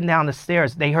walked up and down the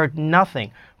stairs. They heard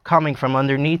nothing coming from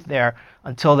underneath there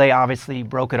until they obviously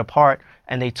broke it apart,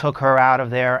 and they took her out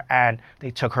of there and they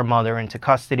took her mother into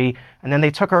custody. And then they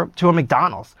took her to a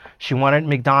McDonald's. She wanted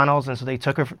McDonald's, and so they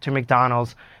took her to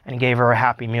McDonald's and gave her a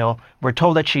Happy Meal. We're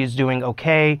told that she's doing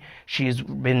okay. She's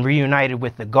been reunited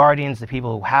with the guardians, the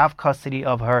people who have custody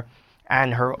of her,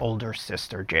 and her older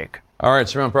sister, Jake. All right,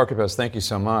 Shimon Prokopis, thank you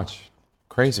so much.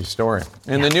 Crazy story.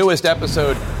 In the newest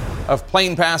episode of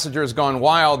Plane Passengers Gone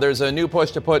Wild, there's a new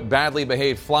push to put badly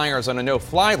behaved flyers on a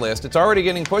no-fly list. It's already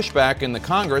getting pushback in the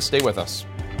Congress. Stay with us.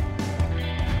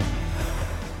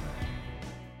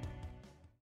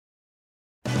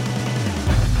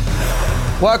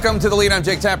 Welcome to The Lead. I'm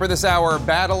Jake Tapper. This hour,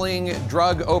 battling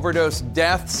drug overdose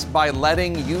deaths by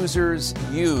letting users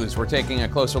use. We're taking a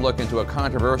closer look into a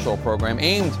controversial program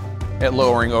aimed at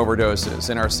lowering overdoses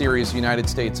in our series, United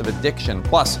States of Addiction.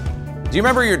 Plus, do you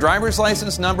remember your driver's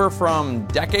license number from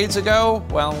decades ago?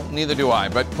 Well, neither do I.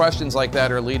 But questions like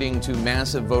that are leading to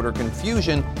massive voter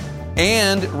confusion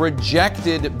and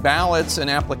rejected ballots and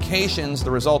applications, the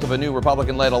result of a new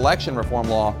Republican-led election reform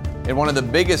law in one of the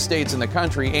biggest states in the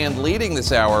country. And leading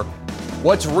this hour,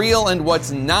 what's real and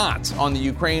what's not on the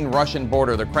Ukraine-Russian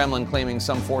border. The Kremlin claiming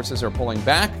some forces are pulling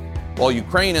back, while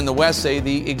Ukraine and the West say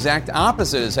the exact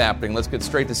opposite is happening. Let's get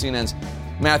straight to CNN's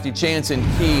Matthew Chance in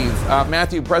Kyiv.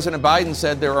 Matthew, President Biden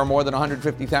said there are more than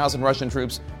 150,000 Russian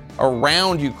troops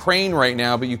around Ukraine right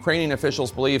now, but Ukrainian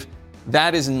officials believe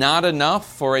that is not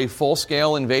enough for a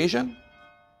full-scale invasion?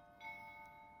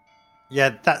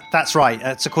 Yeah, that's right.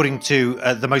 It's according to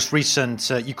the most recent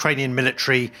Ukrainian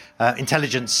military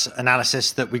intelligence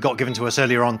analysis that we got given to us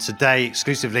earlier on today,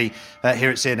 exclusively here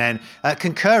at CNN,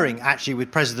 concurring actually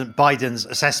with President Biden's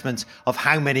assessment of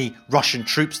how many Russian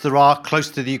troops there are close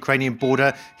to the Ukrainian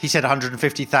border. He said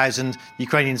 150,000. The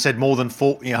Ukrainians said more than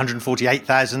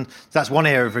 148,000. So that's one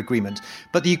area of agreement.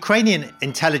 But the Ukrainian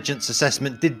intelligence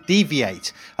assessment did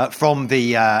deviate from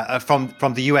the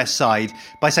US side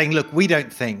by saying, look, we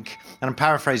don't think, and I'm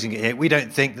paraphrasing it here, we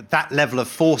don't think that that level of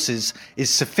forces is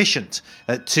sufficient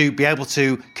to be able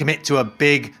to commit to a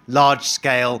big,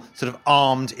 large-scale sort of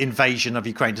armed invasion of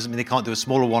Ukraine. Doesn't mean they can't do a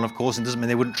smaller one, of course, and doesn't mean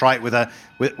they wouldn't try it with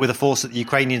a force that the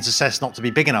Ukrainians assess not to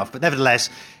be big enough. But nevertheless,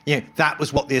 that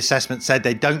was what the assessment said.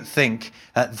 They don't think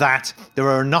that there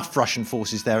are enough Russian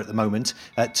forces there at the moment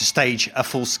to stage a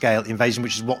full-scale invasion,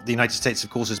 which is what the United States,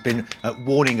 of course, has been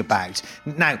warning about.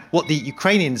 Now, what the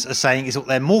Ukrainians are saying is what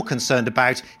they're more concerned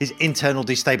about is internal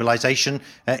destabilization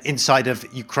inside of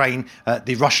Ukraine,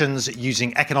 the Russians using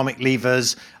economic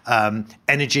levers,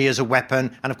 energy as a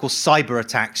weapon, and of course cyber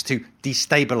attacks to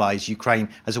destabilize Ukraine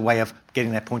as a way of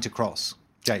getting their point across.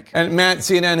 Jake. And Matt,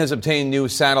 CNN has obtained new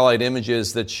satellite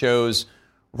images that shows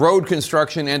road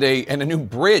construction and a new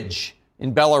bridge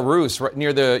in Belarus right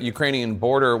near the Ukrainian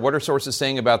border. What are sources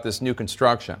saying about this new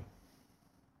construction?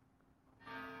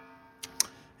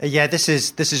 Yeah, this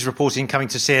is reporting coming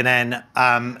to CNN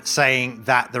saying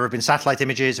that there have been satellite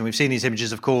images, and we've seen these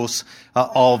images, of course,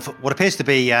 of what appears to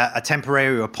be a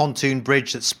temporary or a pontoon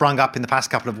bridge that sprung up in the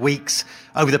past couple of weeks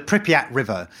over the Pripyat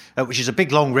River, which is a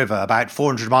big, long river, about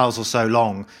 400 miles or so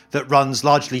long, that runs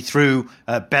largely through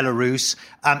Belarus,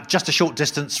 just a short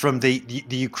distance from the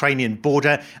Ukrainian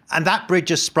border. And that bridge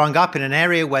has sprung up in an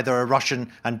area where there are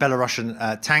Russian and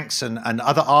Belarusian tanks and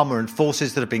other armour and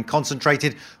forces that have been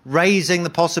concentrated, raising the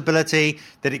possibility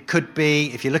that it could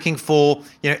be, if you're looking for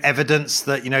evidence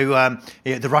that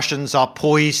the Russians are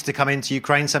poised to come into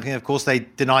Ukraine, something of course they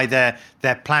deny their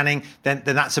planning, then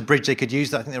that's a bridge they could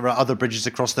use. I think there are other bridges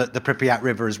across the Pripyat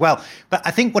River as well. But I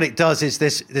think what it does is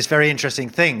this very interesting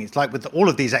thing. It's like with all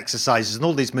of these exercises and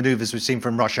all these maneuvers we've seen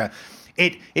from Russia,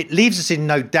 it leaves us in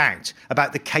no doubt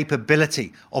about the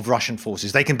capability of Russian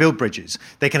forces. They can build bridges.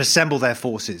 They can assemble their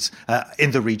forces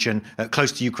in the region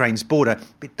close to Ukraine's border.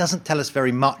 But it doesn't tell us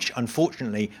very much,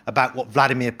 unfortunately, about what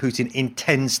Vladimir Putin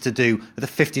intends to do at the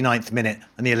 59th minute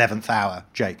and the 11th hour.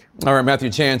 Jake. All right,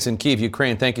 Matthew Chance in Kyiv,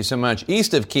 Ukraine. Thank you so much.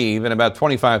 East of Kyiv and about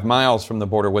 25 miles from the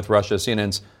border with Russia,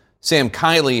 CNN's Sam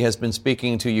Kiley has been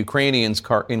speaking to Ukrainians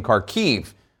in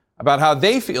Kharkiv about how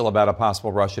they feel about a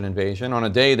possible Russian invasion on a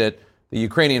day that the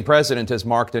Ukrainian president has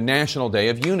marked a national day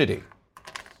of unity.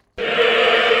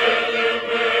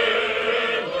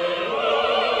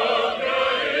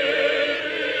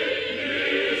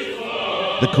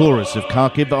 The chorus of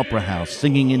Kharkiv Opera House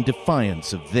singing in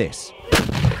defiance of this.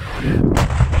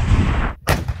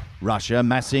 Russia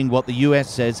massing what the US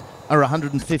says are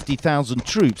 150,000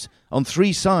 troops on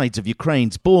three sides of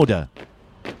Ukraine's border.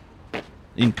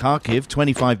 In Kharkiv,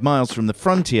 25 miles from the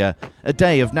frontier, a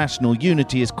day of national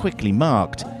unity is quickly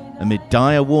marked amid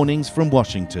dire warnings from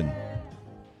Washington.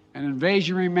 An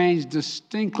invasion remains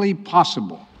distinctly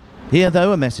possible. Here,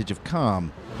 though, a message of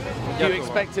calm. Do you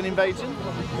expect an invasion?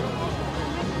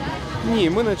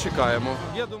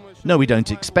 No, we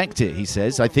don't expect it, he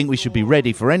says. I think we should be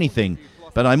ready for anything,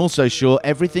 but I'm also sure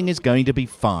everything is going to be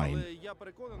fine.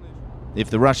 If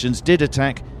the Russians did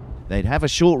attack, they'd have a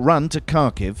short run to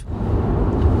Kharkiv.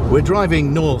 We're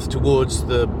driving north towards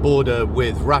the border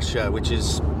with Russia, which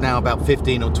is now about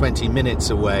 15 or 20 minutes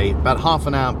away. About half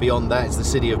an hour beyond that is the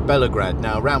city of Belgrade.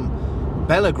 Now, around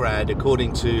Belgrade,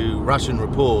 according to Russian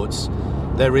reports,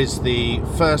 there is the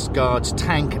 1st Guards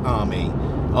tank army.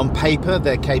 On paper,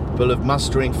 they're capable of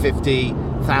mustering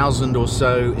 50,000 or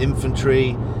so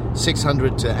infantry,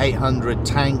 600 to 800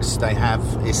 tanks. They have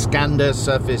Iskander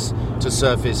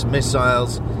surface-to-surface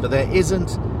missiles. But there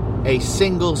isn't a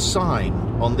single sign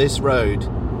on this road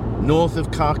north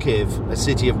of Kharkiv, a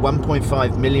city of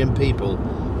 1.5 million people,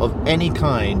 of any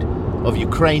kind of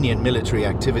Ukrainian military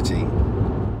activity.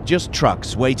 Just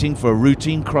trucks waiting for a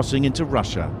routine crossing into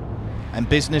Russia. And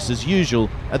business as usual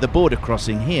at the border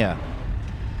crossing here.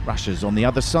 Russia's on the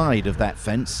other side of that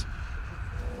fence.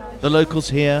 The locals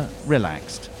here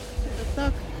relaxed.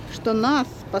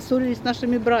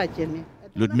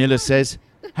 Ludmila says,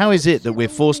 how is it that we're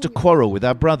forced to quarrel with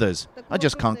our brothers? I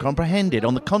just can't comprehend it.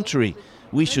 On the contrary,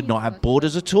 we should not have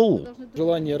borders at all.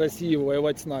 There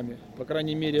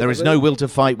is no will to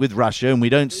fight with Russia, and we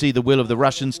don't see the will of the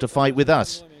Russians to fight with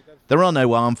us. There are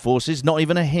no armed forces, not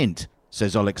even a hint,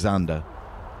 says Alexander.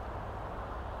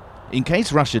 In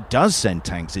case Russia does send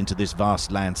tanks into this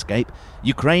vast landscape,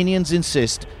 Ukrainians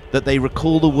insist that they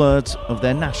recall the words of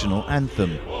their national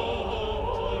anthem.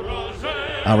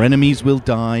 Our enemies will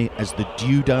die as the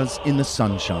dew does in the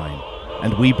sunshine,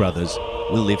 and we, brothers,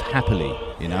 will live happily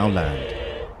in our land.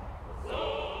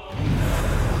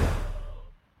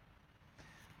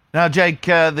 Now, Jake,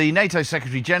 the NATO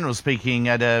Secretary-General, speaking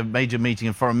at a major meeting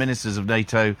of foreign ministers of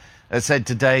NATO, said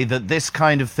today that this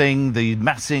kind of thing, the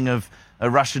massing of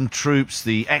Russian troops,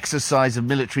 the exercise of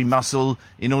military muscle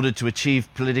in order to achieve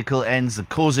political ends, the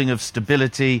causing of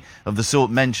stability of the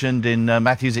sort mentioned in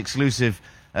Matthew's exclusive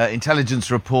intelligence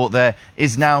report there,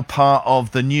 is now part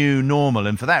of the new normal.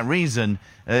 And for that reason,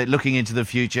 looking into the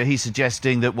future, he's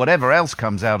suggesting that whatever else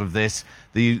comes out of this,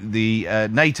 the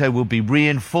NATO will be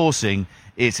reinforcing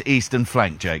its eastern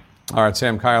flank, Jake. All right,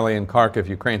 Sam Kiley in Kharkiv,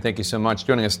 Ukraine, thank you so much.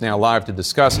 Joining us now live to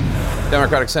discuss,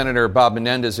 Democratic Senator Bob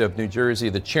Menendez of New Jersey,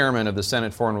 the chairman of the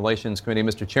Senate Foreign Relations Committee.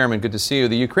 Mr. Chairman, good to see you.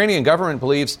 The Ukrainian government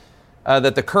believes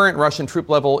that the current Russian troop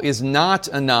level is not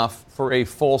enough for a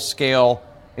full-scale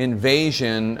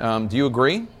invasion. Do you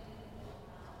agree?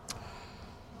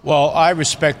 Well, I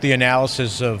respect the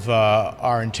analysis of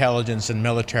our intelligence and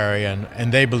military,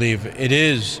 and they believe it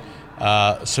is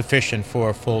sufficient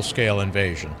for a full-scale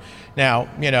invasion. Now,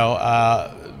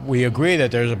 we agree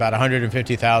that there's about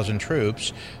 150,000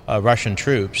 troops, Russian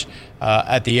troops.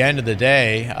 At the end of the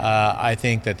day, I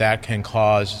think that can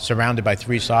cause, surrounded by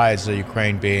three sides, the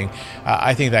Ukraine being,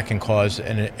 I think that can cause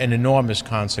an enormous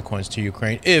consequence to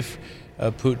Ukraine if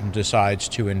Putin decides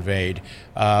to invade.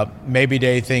 Maybe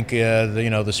they think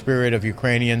the spirit of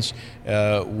Ukrainians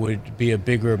would be a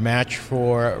bigger match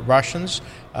for Russians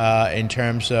in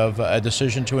terms of a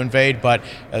decision to invade, but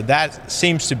that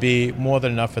seems to be more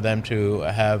than enough for them to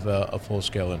have a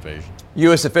full-scale invasion.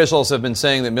 U.S. officials have been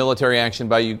saying that military action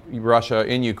by Russia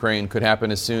in Ukraine could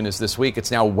happen as soon as this week. It's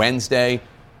now Wednesday.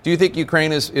 Do you think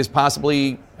Ukraine is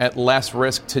possibly at less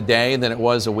risk today than it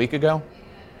was a week ago?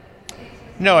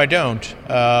 No, I don't.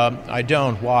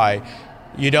 Why?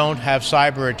 You don't have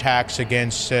cyber attacks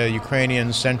against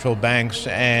Ukrainian central banks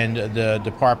and the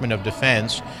Department of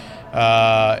Defense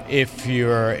if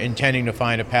you're intending to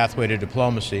find a pathway to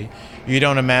diplomacy. You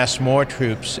don't amass more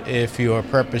troops if your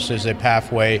purpose is a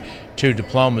pathway to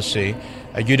diplomacy.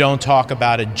 You don't talk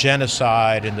about a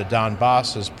genocide in the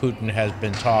Donbass, as Putin has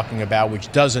been talking about, which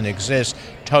doesn't exist,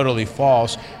 totally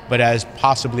false, but as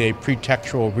possibly a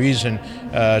pretextual reason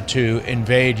to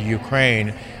invade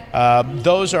Ukraine.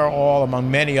 Those are all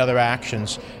among many other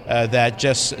actions that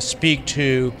just speak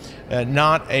to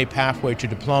not a pathway to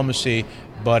diplomacy,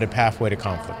 but a pathway to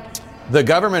conflict. The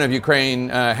government of Ukraine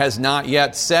has not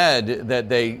yet said that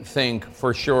they think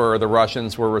for sure the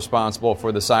Russians were responsible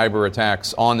for the cyber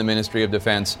attacks on the Ministry of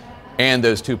Defense and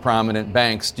those two prominent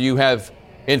banks. Do you have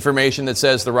information that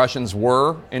says the Russians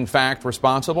were, in fact,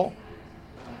 responsible?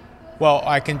 Well,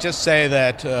 I can just say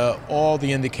that all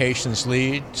the indications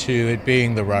lead to it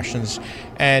being the Russians.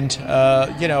 And,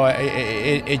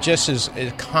 it just is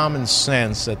common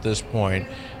sense at this point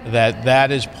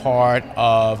that is part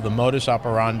of the modus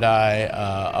operandi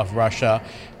of Russia.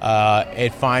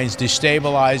 It finds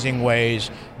destabilizing ways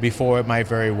before it might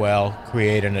very well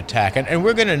create an attack. And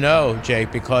we're going to know,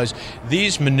 Jake, because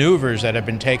these maneuvers that have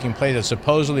been taking place, that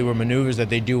supposedly were maneuvers that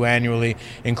they do annually,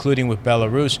 including with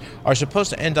Belarus, are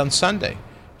supposed to end on Sunday.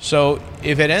 So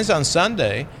if it ends on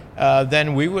Sunday,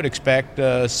 then we would expect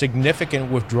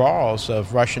significant withdrawals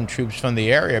of Russian troops from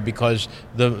the area because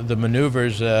the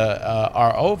maneuvers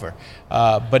are over.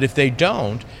 But if they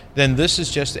don't, then this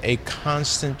is just a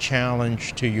constant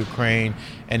challenge to Ukraine,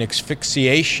 an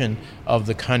asphyxiation of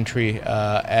the country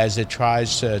as it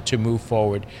tries to move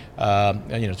forward,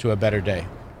 to a better day.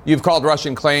 You've called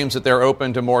Russian claims that they're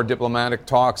open to more diplomatic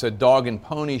talks a dog and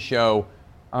pony show.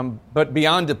 But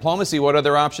beyond diplomacy, what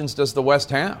other options does the West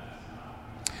have?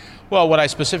 Well, what I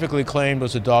specifically claimed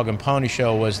was a dog and pony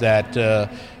show was that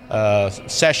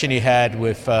session he had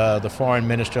with the foreign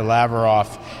minister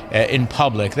Lavrov in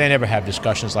public. They never have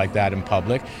discussions like that in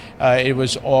public. That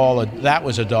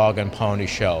was a dog and pony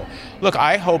show. Look,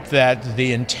 I hope that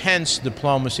the intense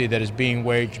diplomacy that is being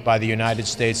waged by the United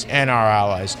States and our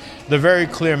allies, the very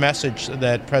clear message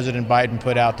that President Biden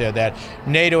put out there that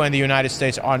NATO and the United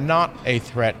States are not a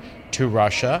threat to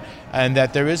Russia, and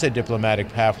that there is a diplomatic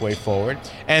pathway forward,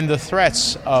 and the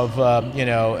threats of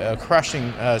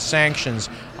crushing sanctions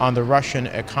on the Russian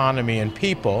economy and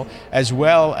people, as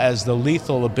well as the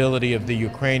lethal ability of the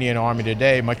Ukrainian army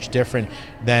today, much different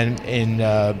than in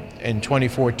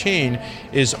 2014,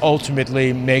 is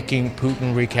ultimately making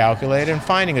Putin recalculate and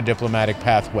finding a diplomatic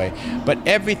pathway. But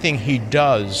everything he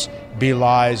does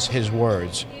belies his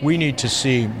words. We need to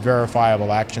see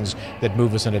verifiable actions that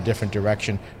move us in a different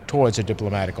direction towards a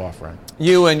diplomatic offering.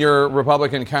 You and your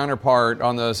Republican counterpart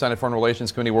on the Senate Foreign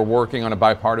Relations Committee were working on a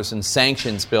bipartisan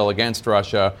sanctions bill against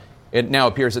Russia. It now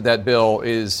appears that bill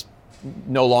is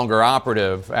no longer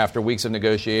operative after weeks of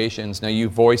negotiations. Now you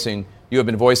have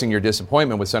been voicing your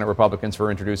disappointment with Senate Republicans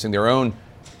for introducing their own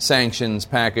sanctions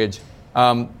package.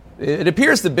 It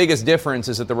appears the biggest difference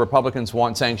is that the Republicans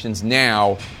want sanctions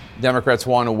now. Democrats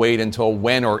want to wait until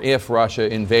when or if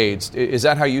Russia invades. Is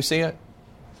that how you see it?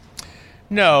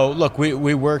 No. Look,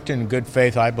 we worked in good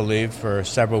faith, I believe, for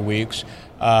several weeks.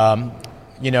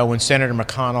 When Senator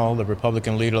McConnell, the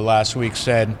Republican leader last week,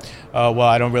 said,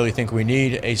 I don't really think we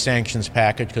need a sanctions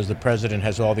package because the president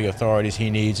has all the authorities he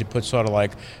needs. It puts sort of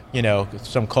like,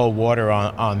 some cold water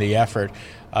on the effort.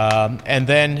 And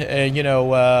then,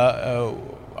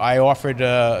 I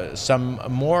offered some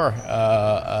more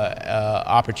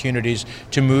opportunities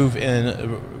to move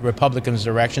in Republicans'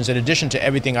 directions, in addition to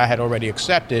everything I had already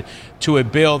accepted, to a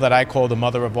bill that I call the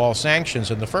mother of all sanctions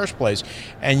in the first place.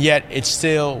 And yet it's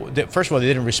still, first of all, they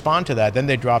didn't respond to that. Then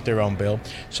they dropped their own bill.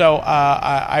 So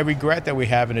I regret that we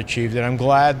haven't achieved it. I'm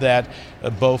glad that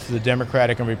both the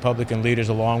Democratic and Republican leaders,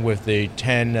 along with the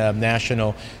 10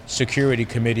 National Security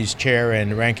Committee's chair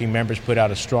and ranking members, put out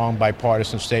a strong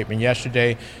bipartisan statement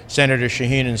yesterday. Senator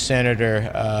Shaheen and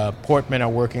Senator Portman are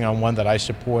working on one that I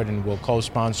support and will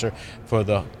co-sponsor for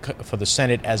the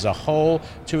Senate as a whole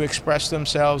to express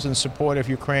themselves in support of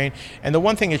Ukraine. And the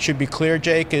one thing that should be clear,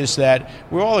 Jake, is that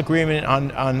we're all in agreement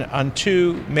on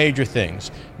two major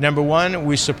things. Number one,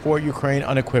 we support Ukraine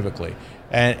unequivocally.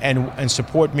 And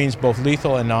support means both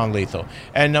lethal and non-lethal.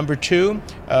 And number two,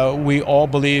 we all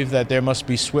believe that there must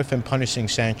be swift and punishing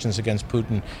sanctions against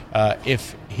Putin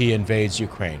if he invades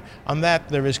Ukraine. On that,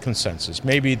 there is consensus.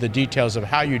 Maybe the details of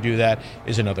how you do that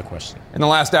is another question. In the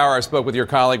last hour, I spoke with your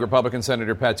colleague, Republican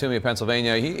Senator Pat Toomey of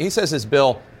Pennsylvania. He says his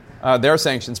bill, their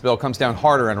sanctions bill, comes down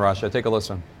harder in Russia. Take a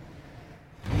listen.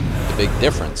 The big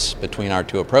difference between our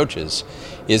two approaches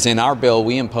is in our bill,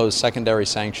 we impose secondary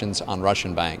sanctions on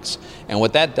Russian banks. And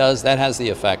what that does, that has the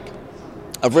effect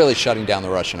of really shutting down the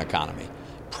Russian economy.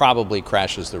 Probably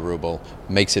crashes the ruble,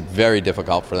 makes it very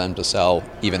difficult for them to sell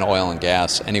even oil and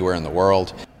gas anywhere in the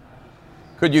world.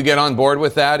 Could you get on board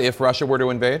with that if Russia were to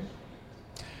invade?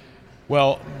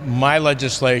 Well, my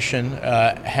legislation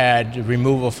had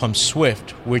removal from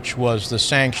SWIFT, which was the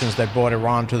sanctions that brought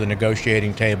Iran to the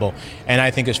negotiating table, and I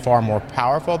think is far more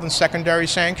powerful than secondary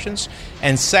sanctions.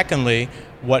 And secondly,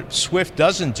 What SWIFT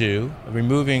doesn't do,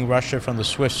 removing Russia from the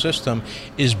SWIFT system,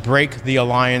 is break the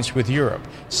alliance with Europe.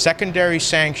 Secondary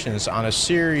sanctions on a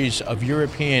series of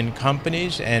European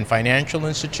companies and financial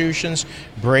institutions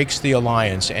breaks the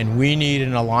alliance, and we need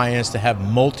an alliance to have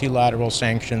multilateral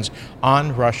sanctions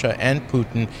on Russia and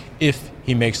Putin if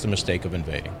he makes the mistake of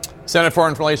invading. Senate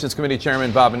Foreign Relations Committee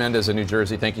Chairman Bob Menendez in New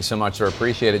Jersey, thank you so much, sir.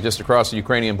 Appreciate it. Just across the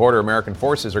Ukrainian border, American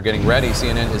forces are getting ready.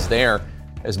 CNN is there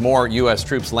as more U.S.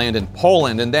 troops land in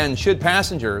Poland. And then, should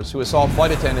passengers who assault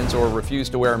flight attendants or refuse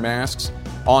to wear masks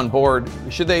on board,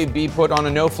 should they be put on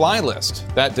a no-fly list?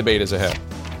 That debate is ahead.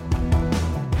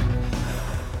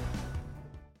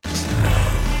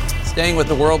 Staying with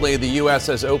the world lead, the U.S.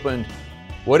 has opened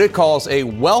what it calls a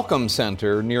welcome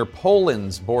center near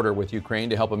Poland's border with Ukraine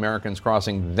to help Americans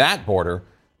crossing that border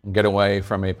get away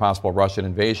from a possible Russian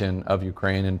invasion of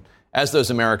Ukraine. And as those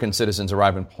American citizens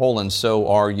arrive in Poland, so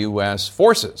are U.S.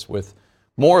 forces, with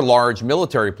more large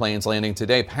military planes landing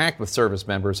today, packed with service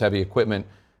members, heavy equipment,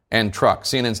 and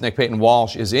trucks. CNN's Nick Payton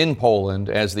Walsh is in Poland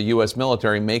as the U.S.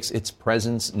 military makes its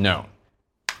presence known.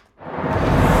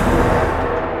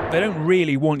 They don't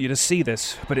really want you to see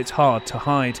this, but it's hard to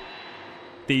hide.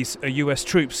 These are US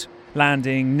troops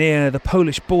landing near the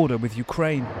Polish border with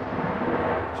Ukraine.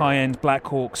 High-end Black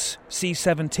Hawks,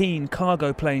 C-17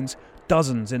 cargo planes,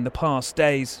 dozens in the past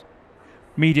days.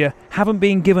 Media haven't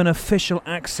been given official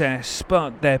access,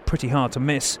 but they're pretty hard to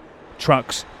miss.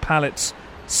 Trucks, pallets,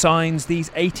 signs. These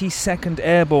 82nd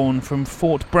Airborne from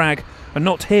Fort Bragg are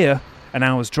not here, an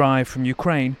hour's drive from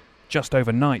Ukraine, just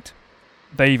overnight.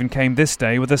 They even came this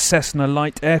day with a Cessna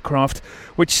light aircraft,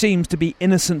 which seems to be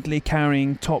innocently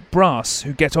carrying top brass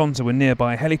who get onto a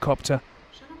nearby helicopter.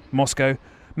 Moscow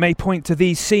may point to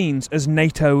these scenes as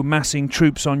NATO massing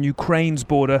troops on Ukraine's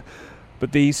border,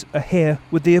 but these are here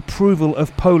with the approval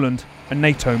of Poland, a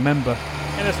NATO member.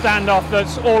 In a standoff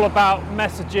that's all about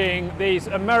messaging, these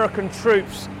American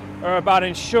troops are about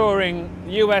ensuring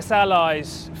US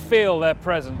allies feel their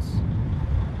presence.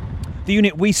 The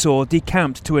unit we saw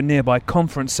decamped to a nearby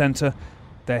conference centre.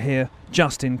 They're here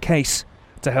just in case,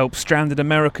 to help stranded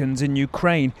Americans in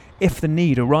Ukraine if the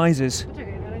need arises.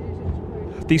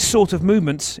 These sort of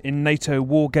movements in NATO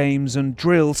war games and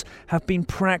drills have been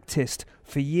practised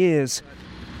for years.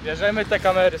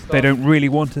 They don't really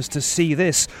want us to see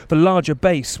this, the larger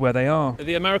base where they are. Are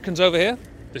the Americans over here?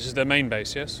 This is their main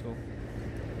base, yes?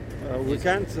 We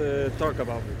can't talk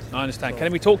about it. I understand.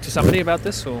 Can we talk to somebody about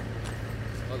this? Or?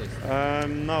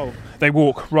 No. They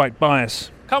walk right by us.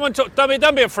 Come on,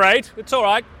 don't be afraid. It's all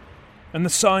right. And the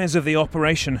size of the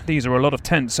operation, these are a lot of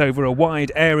tents over a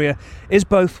wide area, is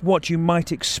both what you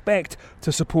might expect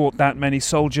to support that many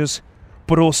soldiers,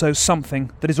 but also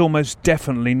something that is almost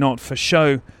definitely not for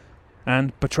show,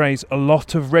 and betrays a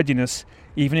lot of readiness,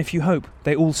 even if you hope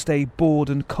they all stay bored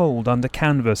and cold under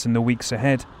canvas in the weeks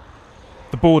ahead.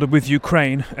 The border with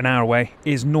Ukraine, an hour away,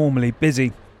 is normally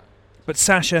busy. But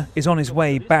Sasha is on his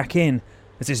way back in,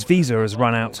 as his visa has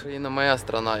run out.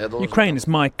 Ukraine is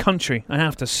my country. I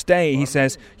have to stay, he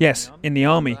says. Yes, in the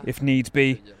army, if needs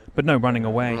be, but no running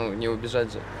away.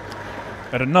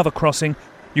 At another crossing,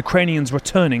 Ukrainians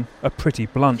returning are pretty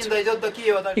blunt.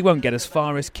 He won't get as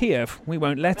far as Kiev. We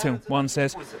won't let him, one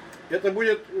says. We'll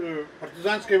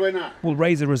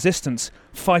raise a resistance,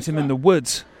 fight him in the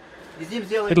woods.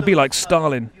 It'll be like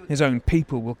Stalin. His own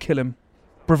people will kill him.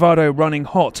 Bravado running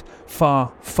hot,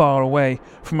 far, far away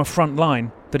from a front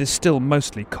line that is still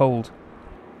mostly cold.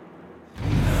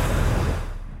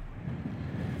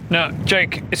 Now,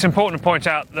 Jake, it's important to point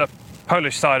out the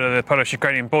Polish side of the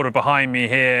Polish-Ukrainian border behind me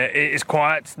here is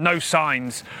quiet. No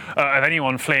signs of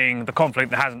anyone fleeing the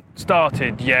conflict that hasn't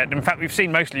started yet. In fact, we've seen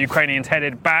mostly Ukrainians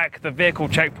headed back. The vehicle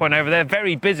checkpoint over there,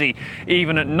 very busy,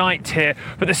 even at night here.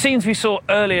 But the scenes we saw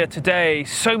earlier today,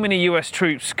 so many US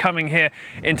troops coming here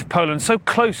into Poland, so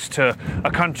close to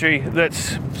a country that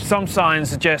some signs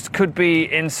suggest could be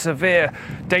in severe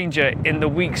danger in the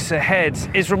weeks ahead,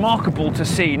 is remarkable to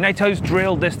see. NATO's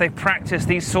drilled this. They've practiced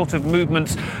these sort of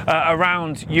movements around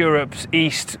Europe's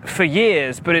east for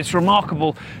years, but it's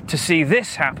remarkable to see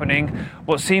this happening,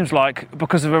 what seems like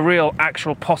because of a real,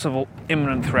 actual, possible,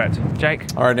 imminent threat. Jake?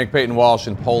 All right, Nick Payton Walsh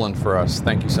in Poland for us.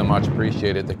 Thank you so much.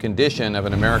 Appreciate it. The condition of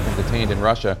an American detained in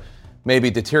Russia may be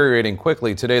deteriorating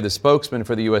quickly. Today, the spokesman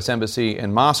for the U.S. Embassy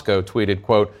in Moscow tweeted,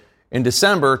 quote, "In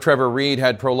December, Trevor Reed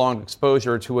had prolonged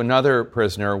exposure to another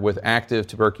prisoner with active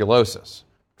tuberculosis.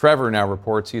 Trevor now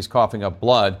reports he's coughing up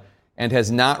blood and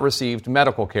has not received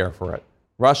medical care for it.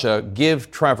 Russia, give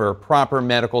Trevor proper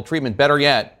medical treatment. Better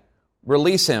yet,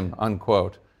 release him,"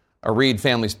 unquote. A Reed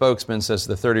family spokesman says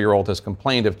the 30-year-old has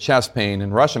complained of chest pain,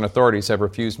 and Russian authorities have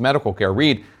refused medical care.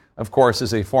 Reed of course,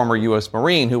 is a former U.S.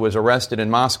 Marine who was arrested in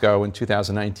Moscow in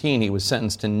 2019. He was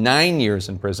sentenced to 9 years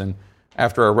in prison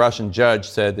after a Russian judge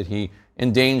said that he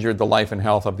endangered the life and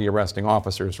health of the arresting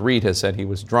officers. Reed has said he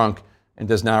was drunk and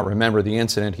does not remember the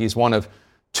incident. He's one of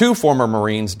 2 former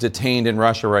Marines detained in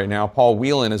Russia right now. Paul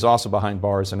Whelan is also behind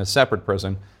bars in a separate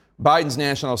prison. Biden's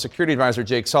National Security Advisor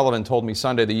Jake Sullivan told me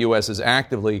Sunday the U.S. is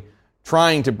actively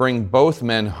trying to bring both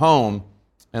men home,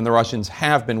 and the Russians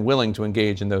have been willing to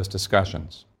engage in those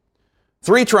discussions.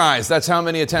 3 tries. That's how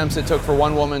many attempts it took for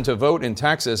one woman to vote in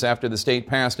Texas after the state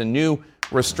passed a new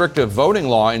restrictive voting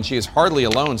law, and she is hardly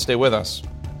alone. Stay with us.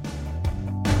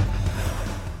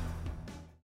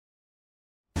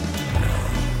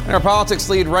 In our politics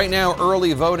lead right now,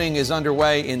 early voting is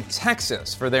underway in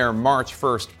Texas for their March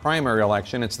 1st primary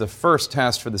election. It's the first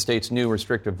test for the state's new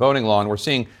restrictive voting law, and we're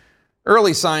seeing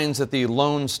early signs that the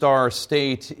Lone Star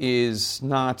State is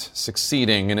not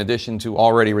succeeding. In addition to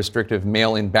already restrictive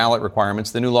mail-in ballot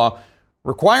requirements, the new law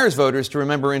requires voters to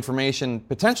remember information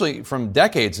potentially from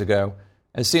decades ago.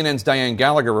 As CNN's Diane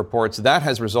Gallagher reports, that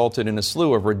has resulted in a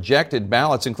slew of rejected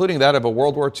ballots, including that of a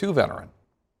World War II veteran.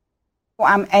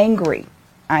 I'm angry.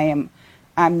 I'm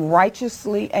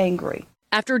righteously angry.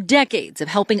 After decades of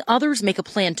helping others make a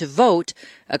plan to vote,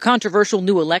 a controversial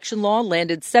new election law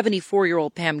landed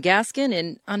 74-year-old Pam Gaskin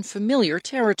in unfamiliar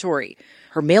territory.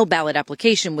 Her mail ballot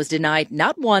application was denied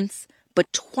not once,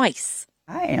 but twice.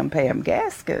 I am Pam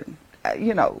Gaskin,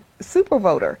 super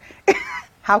voter.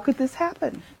 How could this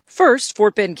happen? First,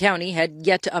 Fort Bend County had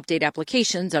yet to update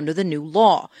applications under the new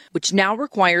law, which now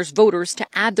requires voters to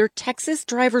add their Texas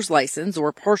driver's license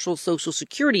or partial Social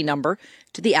Security number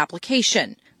to the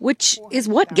application, which is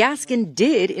what Gaskin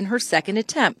did in her second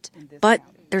attempt. But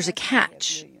there's a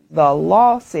catch. The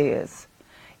law says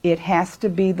it has to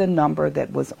be the number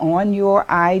that was on your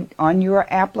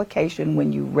application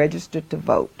when you registered to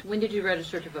vote. When did you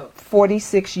register to vote?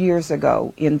 46 years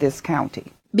ago in this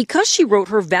county. Because she wrote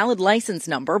her valid license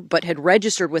number but had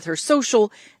registered with her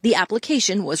social, the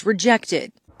application was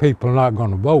rejected. People are not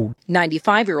going to vote.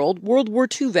 95-year-old World War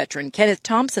II veteran Kenneth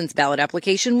Thompson's ballot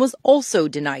application was also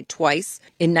denied twice.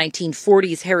 In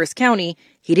 1940s Harris County,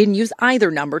 he didn't use either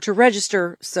number to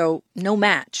register, so no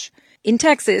match. In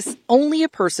Texas, only a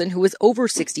person who is over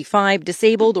 65,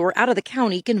 disabled, or out of the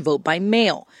county can vote by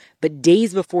mail. But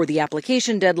days before the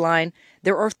application deadline,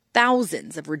 there are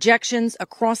thousands of rejections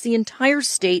across the entire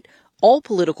state, all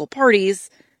political parties,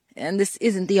 and this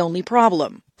isn't the only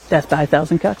problem. That's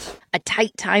 5,000 cuts. A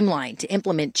tight timeline to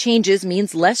implement changes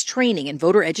means less training and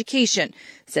voter education,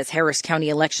 says Harris County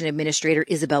Election Administrator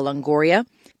Isabel Longoria.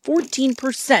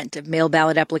 14% of mail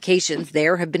ballot applications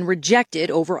there have been rejected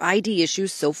over ID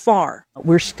issues so far.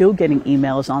 We're still getting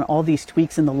emails on all these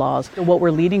tweaks in the laws. What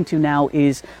we're leading to now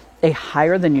is a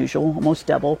higher than usual, almost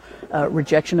double,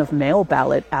 rejection of mail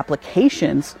ballot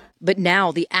applications. But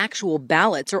now the actual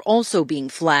ballots are also being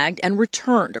flagged and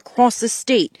returned across the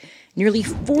state, nearly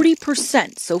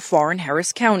 40% so far in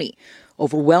Harris County,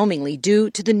 overwhelmingly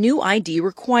due to the new ID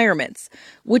requirements,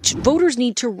 which voters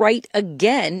need to write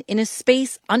again in a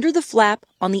space under the flap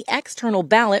on the external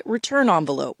ballot return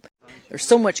envelope. There's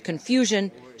so much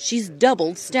confusion, she's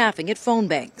doubled staffing at phone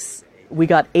banks. We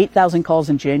got 8,000 calls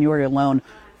in January alone,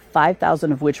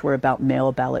 5,000 of which were about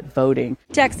mail ballot voting.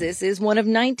 Texas is one of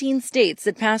 19 states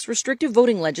that passed restrictive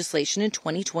voting legislation in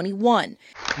 2021.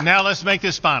 Now let's make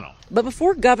this final. But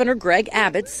before Governor Greg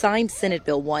Abbott signed Senate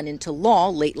Bill 1 into law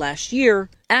late last year,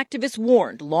 activists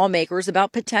warned lawmakers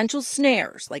about potential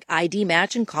snares like ID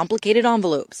match and complicated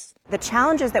envelopes. The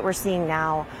challenges that we're seeing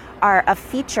now are a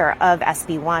feature of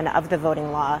SB 1 of the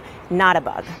voting law, not a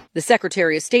bug. The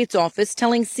Secretary of State's office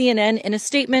telling CNN in a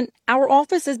statement, "Our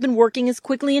office has been working as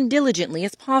quickly and diligently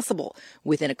as possible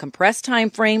within a compressed time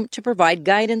frame to provide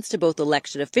guidance to both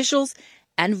elected officials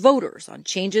and voters on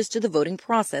changes to the voting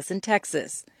process in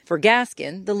Texas." For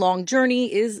Gaskin, the long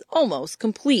journey is almost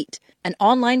complete. An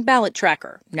online ballot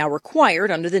tracker, now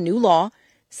required under the new law,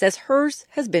 says hers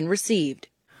has been received.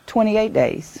 28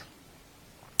 days,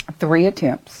 3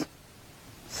 attempts,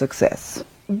 success.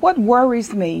 What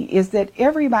worries me is that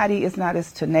everybody is not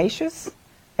as tenacious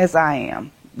as I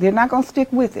am. They're not going to stick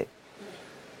with it.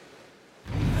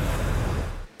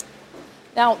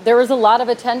 Now, there is a lot of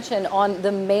attention on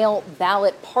the mail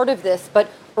ballot part of this, but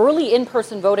early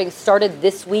in-person voting started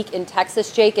this week in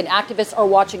Texas, Jake, and activists are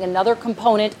watching another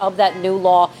component of that new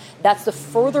law. That's the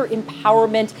further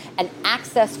empowerment and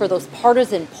access for those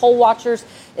partisan poll watchers.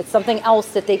 It's something else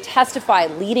that they testify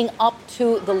leading up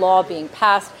to the law being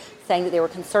passed, saying that they were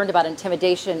concerned about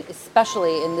intimidation,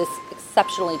 especially in this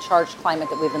exceptionally charged climate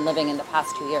that we've been living in the past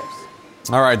 2 years.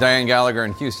 All right, Diane Gallagher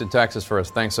in Houston, Texas for us.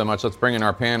 Thanks so much. Let's bring in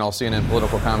our panel, CNN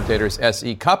political commentators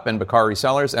S.E. Cupp and Bakari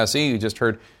Sellers. S.E., you just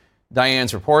heard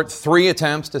Diane's report. 3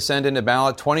 attempts to send in a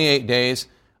ballot, 28 days.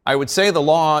 I would say the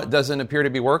law doesn't appear to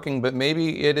be working, but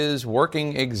maybe it is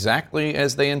working exactly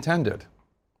as they intended.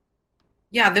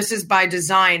 Yeah, this is by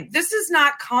design. This is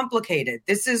not complicated.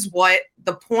 This is what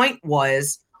the point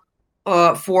was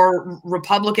for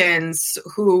Republicans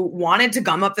who wanted to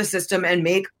gum up the system and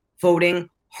make voting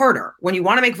harder. When you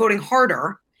want to make voting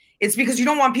harder, it's because you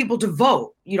don't want people to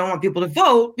vote. You don't want people to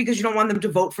vote because you don't want them to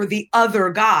vote for the other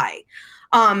guy.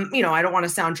 I don't want to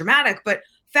sound dramatic, but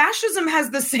fascism has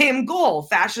the same goal.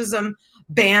 Fascism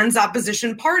bans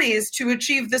opposition parties to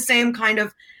achieve the same kind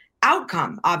of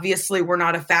outcome. Obviously, we're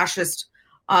not a fascist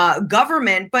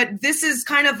government, but this is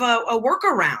kind of a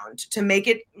workaround to make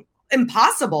it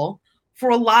impossible for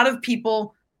a lot of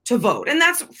people to vote. And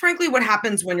that's frankly what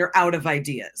happens when you're out of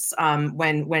ideas.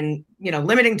 When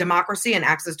limiting democracy and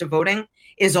access to voting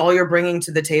is all you're bringing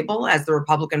to the table as the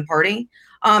Republican Party,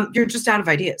 you're just out of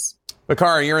ideas.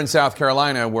 Bakari, you're in South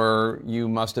Carolina where you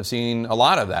must have seen a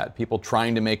lot of that, people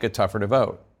trying to make it tougher to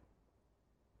vote.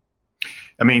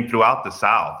 I mean, throughout the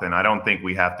South, and I don't think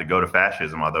we have to go to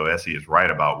fascism, although Essie is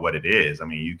right about what it is. I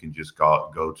mean, you can just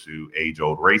go to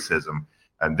age-old racism.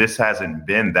 And this hasn't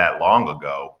been that long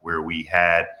ago where we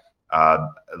had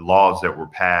laws that were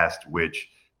passed which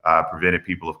prevented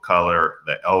people of color,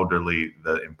 the elderly,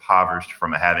 the impoverished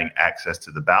from having access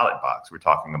to the ballot box. We're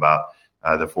talking about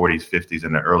the 40s, 50s,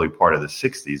 and the early part of the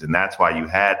 60s. And that's why you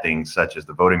had things such as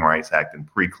the Voting Rights Act and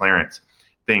pre-clearance,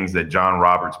 things that John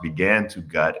Roberts began to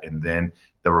gut. And then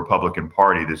the Republican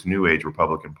Party, this new age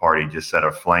Republican Party, just set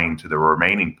a flame to the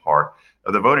remaining part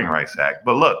of the Voting Rights Act.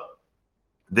 But look,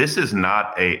 this is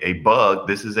not a bug.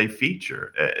 This is a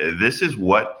feature. This is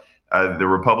what the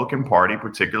Republican Party,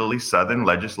 particularly Southern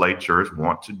legislatures,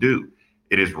 want to do.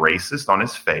 It is racist on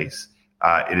its face.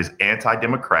 It is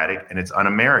anti-democratic and it's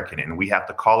un-American, and we have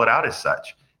to call it out as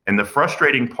such. And the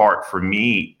frustrating part for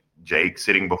me, Jake,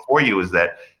 sitting before you, is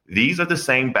that these are the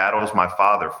same battles my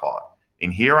father fought.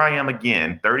 And here I am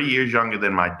again, 30 years younger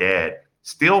than my dad,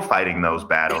 still fighting those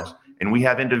battles. And we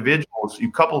have individuals,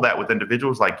 you couple that with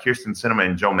individuals like Kyrsten Sinema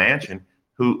and Joe Manchin,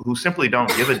 who simply don't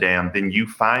give a damn, then you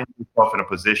find yourself in a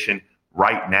position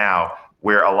right now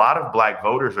where a lot of black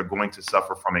voters are going to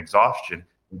suffer from exhaustion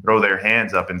and throw their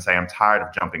hands up and say, I'm tired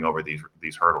of jumping over these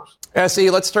hurdles.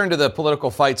 S.E., let's turn to the political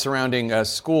fight surrounding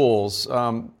schools.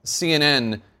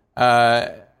 CNN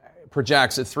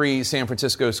projects that 3 San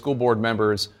Francisco school board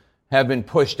members have been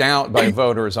pushed out by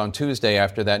voters on Tuesday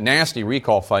after that nasty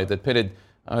recall fight that pitted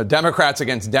Democrats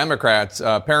against Democrats.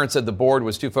 Parents said the board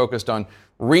was too focused on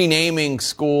renaming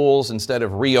schools instead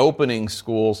of reopening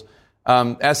schools.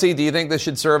 S.E., do you think this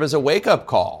should serve as a wake-up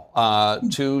call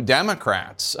to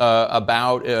Democrats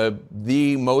about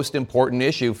the most important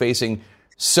issue facing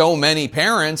so many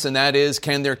parents, and that is,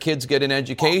 can their kids get an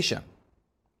education?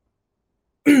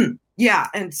 Yeah,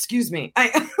 and excuse me,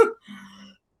 I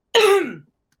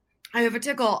have a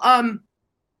tickle.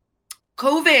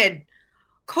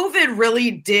 COVID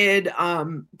really did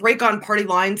break on party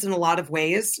lines in a lot of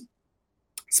ways,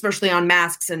 especially on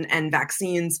masks and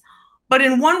vaccines. But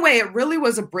in one way, it really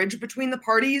was a bridge between the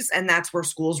parties, and that's where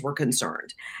schools were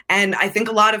concerned. And I think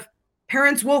a lot of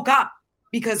parents woke up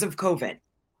because of COVID.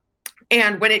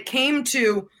 And when it came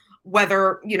to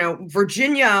whether,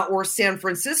 Virginia or San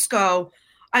Francisco,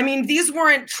 I mean, these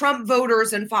weren't Trump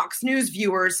voters and Fox News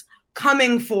viewers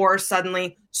coming for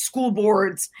suddenly school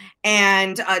boards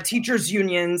and teachers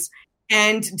unions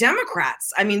and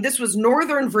Democrats. I mean, this was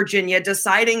Northern Virginia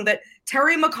deciding that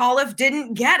Terry McAuliffe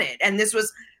didn't get it. And this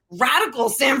was radical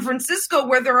San Francisco,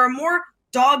 where there are more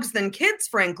dogs than kids,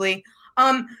 frankly,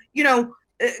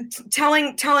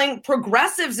 telling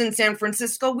progressives in San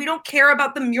Francisco, we don't care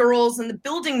about the murals and the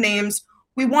building names.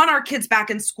 We want our kids back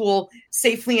in school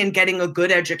safely and getting a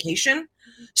good education.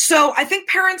 So I think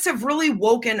parents have really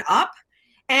woken up,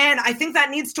 and I think that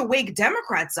needs to wake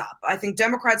Democrats up. I think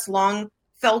Democrats long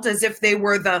felt as if they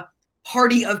were the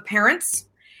party of parents,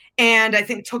 and I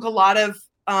think took a lot of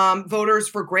voters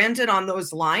for granted on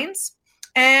those lines.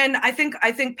 And I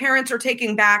think parents are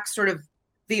taking back sort of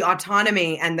the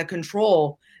autonomy and the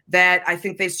control that I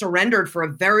think they surrendered for a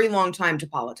very long time to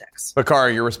politics.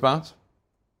 Bakari, your response?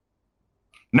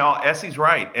 No, Essie's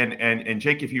right. And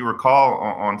Jake, if you recall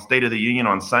on State of the Union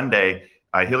on Sunday,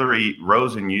 Hillary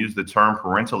Rosen used the term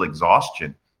parental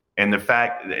exhaustion. And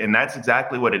that's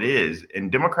exactly what it is.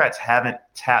 And Democrats haven't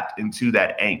tapped into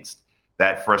that angst,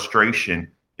 that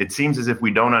frustration. It seems as if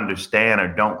we don't understand or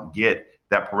don't get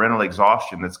that parental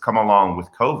exhaustion that's come along with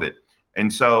COVID.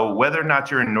 And so whether or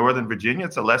not you're in Northern Virginia,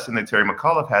 it's a lesson that Terry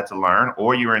McAuliffe had to learn,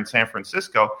 or you're in San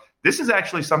Francisco. This is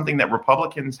actually something that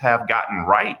Republicans have gotten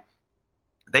right.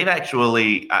 They've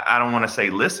actually, I don't want to say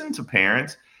listen to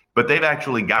parents, but they've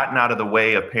actually gotten out of the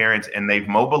way of parents, and they've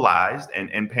mobilized,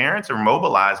 and parents are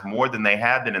mobilized more than they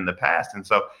have been in the past. And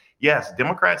so, yes,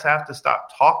 Democrats have to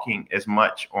stop talking as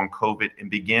much on COVID and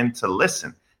begin to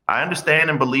listen. I understand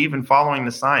and believe in following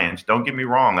the science. Don't get me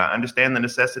wrong. I understand the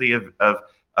necessity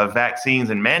of vaccines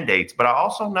and mandates, but I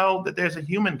also know that there's a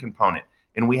human component,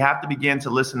 and we have to begin to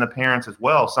listen to parents as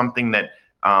well, something that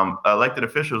elected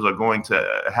officials are going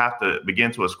to have to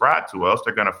begin to ascribe to, or else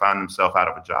they're going to find themselves out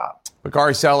of a job.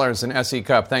 Bakari Sellers and S.E.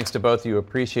 Cup, thanks to both of you.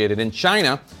 Appreciate it. In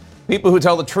China, people who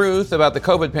tell the truth about the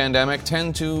COVID pandemic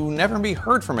tend to never be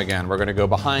heard from again. We're going to go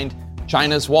behind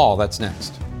China's wall. That's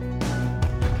next.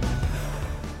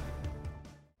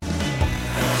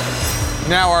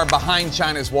 Now our Behind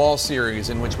China's Wall series,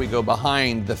 in which we go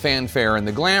behind the fanfare and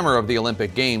the glamour of the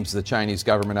Olympic Games, the Chinese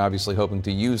government obviously hoping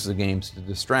to use the Games to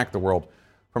distract the world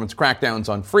from its crackdowns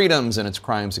on freedoms and its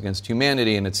crimes against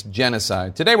humanity and its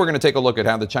genocide. Today we're going to take a look at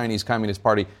how the Chinese Communist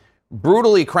Party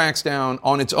brutally cracks down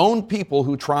on its own people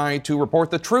who try to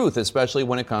report the truth, especially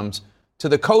when it comes to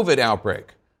the COVID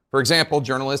outbreak. For example,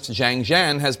 journalist Zhang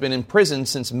Zhan has been in prison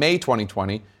since May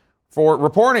 2020 for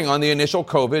reporting on the initial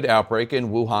COVID outbreak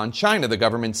in Wuhan, China. The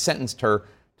government sentenced her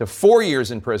to 4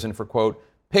 years in prison for, quote,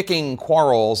 picking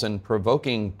quarrels and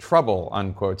provoking trouble,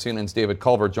 unquote. CNN's David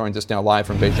Culver joins us now live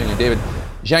from Beijing. And David,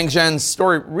 Zhang Zhan's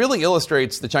story really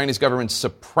illustrates the Chinese government's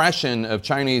suppression of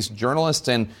Chinese journalists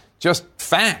and just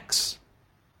facts.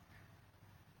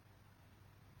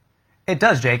 It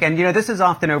does, Jake. And, this is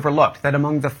often overlooked, that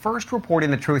among the first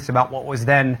reporting the truth about what was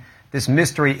then this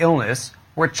mystery illness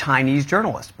were Chinese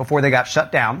journalists before they got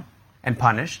shut down and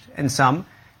punished, and some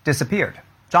disappeared.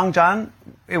 Zhang Zhan,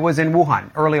 it was in Wuhan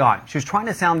early on. She was trying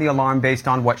to sound the alarm based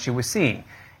on what she was seeing.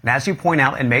 And as you point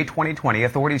out, in May 2020,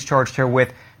 authorities charged her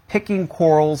with picking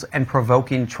quarrels and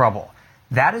provoking trouble.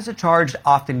 That is a charge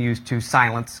often used to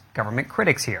silence government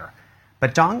critics here.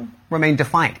 But Zhang remained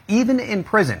defiant. Even in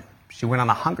prison, she went on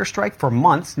a hunger strike for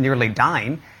months, nearly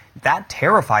dying. That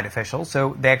terrified officials,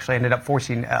 so they actually ended up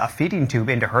forcing a feeding tube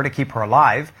into her to keep her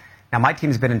alive. Now, my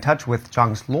team's been in touch with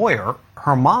Zhang's lawyer.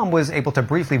 Her mom was able to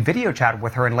briefly video chat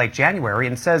with her in late January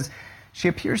and says she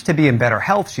appears to be in better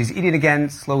health. She's eating again,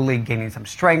 slowly gaining some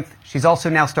strength. She's also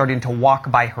now starting to walk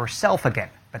by herself again.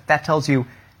 But that tells you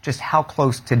just how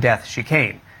close to death she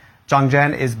came. Zhang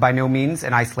Zhan is by no means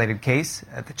an isolated case.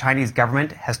 The Chinese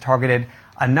government has targeted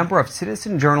a number of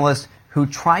citizen journalists who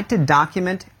tried to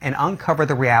document and uncover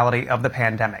the reality of the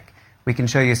pandemic. We can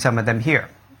show you some of them here.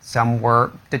 Some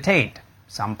were detained,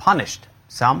 some punished,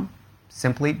 some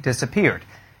simply disappeared.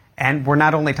 And we're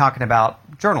not only talking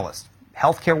about journalists.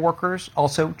 Healthcare workers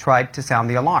also tried to sound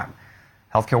the alarm.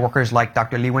 Healthcare workers like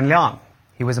Dr. Li Wenliang.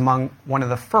 He was among one of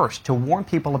the first to warn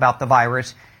people about the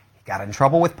virus. He got in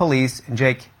trouble with police, and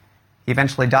Jake, he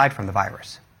eventually died from the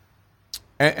virus.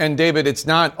 And David, it's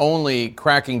not only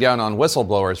cracking down on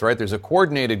whistleblowers, right? There's a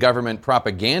coordinated government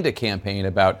propaganda campaign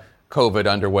about COVID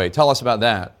underway. Tell us about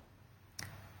that.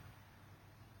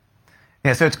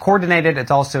 Yeah, so it's coordinated.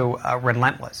 It's also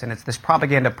relentless. And it's this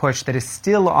propaganda push that is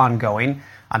still ongoing.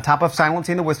 On top of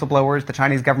silencing the whistleblowers, the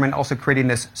Chinese government also creating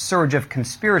this surge of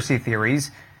conspiracy theories.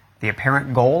 The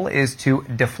apparent goal is to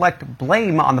deflect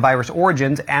blame on the virus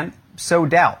origins and sow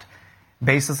doubt,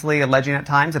 baselessly alleging at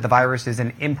times that the virus is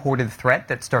an imported threat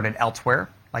that started elsewhere,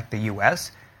 like the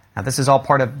U.S. Now, this is all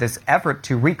part of this effort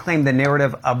to reclaim the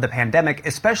narrative of the pandemic,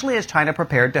 especially as China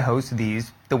prepared to host the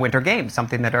Winter Games,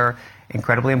 something that are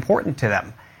incredibly important to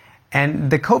them.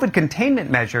 And the COVID containment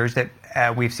measures that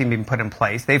we've seen being put in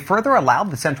place, they further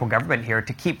allowed the central government here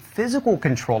to keep physical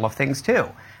control of things, too.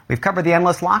 We've covered the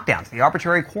endless lockdowns, the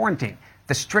arbitrary quarantine,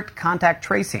 the strict contact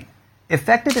tracing.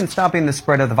 Effective in stopping the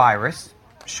spread of the virus,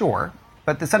 sure,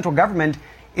 but the central government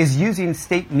is using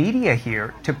state media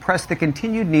here to press the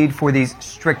continued need for these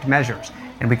strict measures.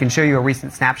 And we can show you a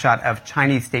recent snapshot of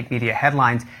Chinese state media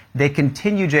headlines. They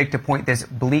continue, Jake, to point this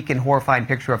bleak and horrifying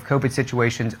picture of COVID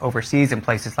situations overseas in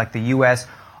places like the U.S.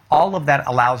 All of that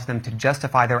allows them to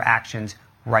justify their actions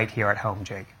right here at home,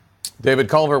 Jake. David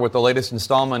Culver with the latest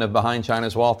installment of Behind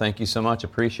China's Wall. Thank you so much.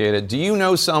 Appreciate it. Do you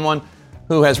know someone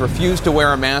who has refused to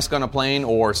wear a mask on a plane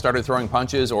or started throwing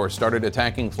punches or started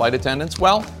attacking flight attendants?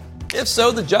 Well, if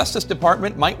so, the Justice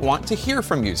Department might want to hear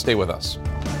from you. Stay with us.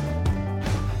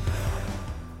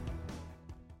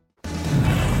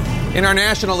 In our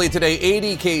national lead today,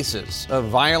 80 cases of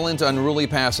violent, unruly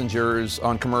passengers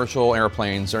on commercial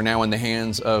airplanes are now in the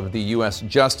hands of the U.S.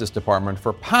 Justice Department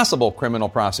for possible criminal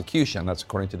prosecution. That's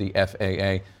according to the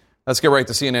FAA. Let's get right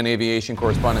to CNN aviation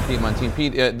correspondent Pete Montine.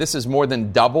 Pete, this is more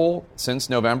than double since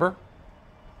November?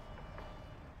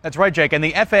 That's right, Jake. And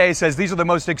the FAA says these are the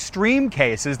most extreme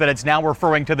cases that it's now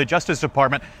referring to the Justice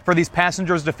Department for these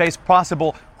passengers to face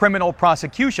possible criminal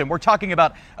prosecution. We're talking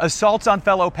about assaults on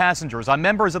fellow passengers, on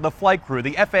members of the flight crew.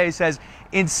 The FAA says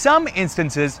in some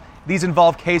instances, these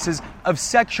involve cases of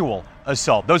sexual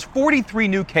assault. Those 43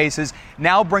 new cases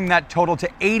now bring that total to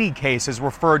 80 cases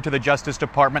referred to the Justice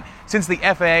Department since the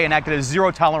FAA enacted a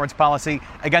zero-tolerance policy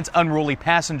against unruly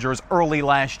passengers early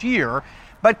last year.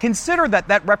 But consider that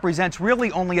that represents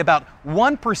really only about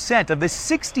 1% of the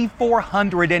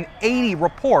 6,480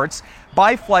 reports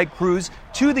by flight crews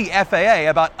to the FAA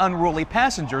about unruly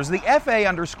passengers. The FAA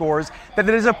underscores that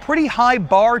it is a pretty high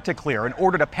bar to clear in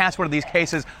order to pass one of these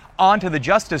cases onto the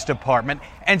Justice Department,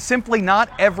 and simply not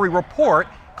every report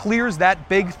clears that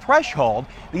big threshold.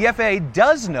 The FAA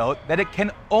does note that it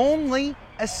can only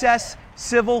assess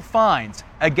civil fines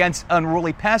against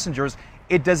unruly passengers.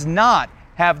 It does not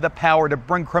have the power to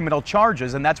bring criminal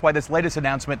charges, and that's why this latest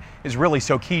announcement is really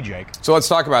so key, Jake. So let's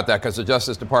talk about that, because the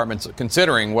Justice Department's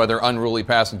considering whether unruly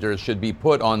passengers should be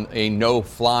put on a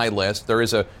no-fly list. There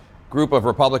is a group of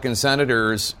Republican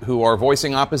senators who are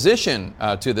voicing opposition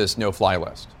to this no-fly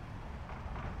list.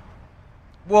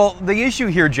 Well, the issue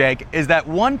here, Jake, is that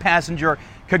one passenger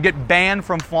could get banned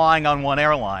from flying on one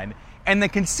airline and then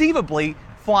conceivably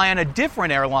fly on a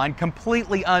different airline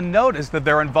completely unnoticed that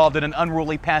they're involved in an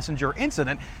unruly passenger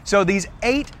incident. So these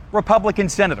 8 Republican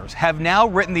senators have now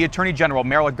written the Attorney General,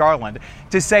 Merrick Garland,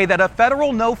 to say that a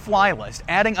federal no-fly list,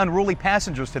 adding unruly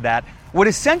passengers to that, would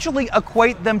essentially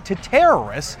equate them to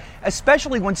terrorists,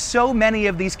 especially when so many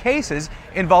of these cases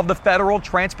involve the federal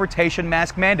transportation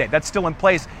mask mandate. That's still in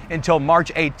place until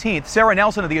March 18th. Sarah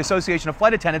Nelson of the Association of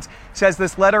Flight Attendants says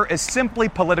this letter is simply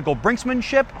political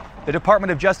brinksmanship. The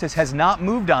Department of Justice has not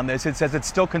moved on this. It says it's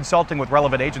still consulting with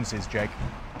relevant agencies, Jake.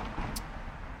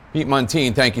 Pete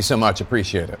Montine, thank you so much.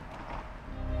 Appreciate it.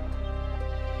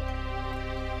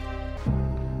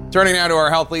 Turning now to our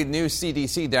health lead, new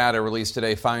CDC data released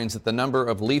today finds that the number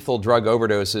of lethal drug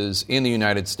overdoses in the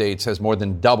United States has more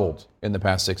than doubled in the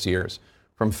past 6 years,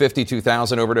 from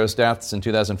 52,000 overdose deaths in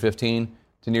 2015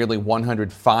 to nearly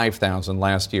 105,000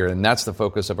 last year. And that's the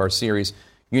focus of our series,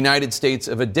 United States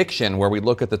of Addiction, where we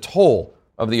look at the toll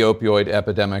of the opioid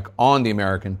epidemic on the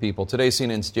American people. Today,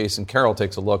 CNN's Jason Carroll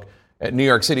takes a look at New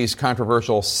York City's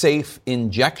controversial safe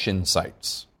injection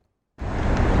sites.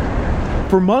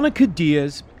 For Monica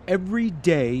Diaz, every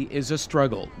day is a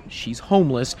struggle. She's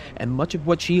homeless, and much of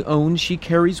what she owns she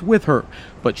carries with her.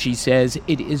 But she says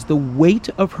it is the weight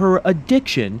of her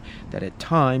addiction that at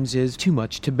times is too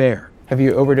much to bear. Have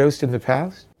you overdosed in the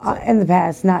past? In the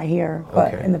past, not here,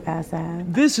 but in the past I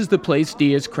have. This is the place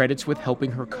Diaz credits with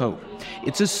helping her cope.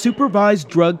 It's a supervised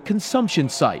drug consumption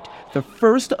site, the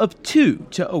first of 2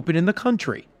 to open in the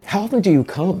country. How often do you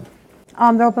come?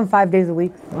 They're open 5 days a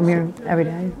week. I'm here every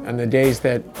day. And the days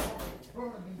that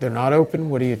they're not open,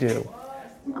 what do you do?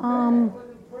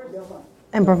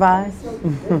 Improvise.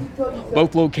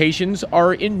 Both locations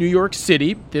are in New York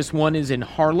City. This one is in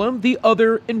Harlem, the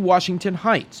other in Washington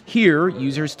Heights. Here,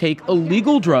 users take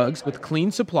illegal drugs with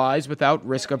clean supplies without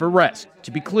risk of arrest.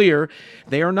 To be clear,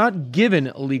 they are not given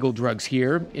illegal drugs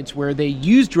here. It's where they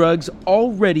use drugs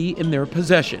already in their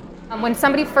possession. When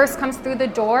somebody first comes through the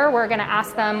door, we're going to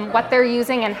ask them what they're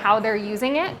using and how they're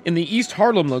using it. In the East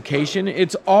Harlem location,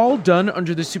 it's all done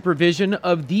under the supervision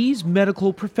of these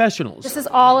medical professionals. This is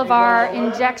all of our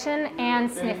injection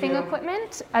and sniffing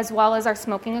equipment, as well as our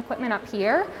smoking equipment up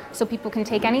here, so people can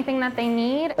take anything that they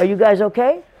need. Are you guys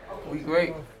okay? We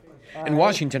great. In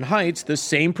Washington Heights, the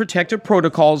same protective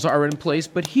protocols are in place,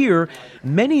 but here,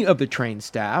 many of the trained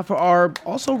staff are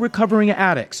also recovering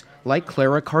addicts, like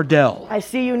Clara Cardell. I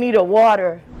see you need a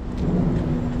water.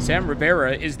 Sam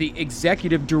Rivera is the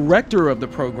executive director of the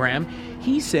program.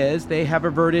 He says they have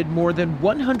averted more than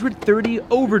 130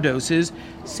 overdoses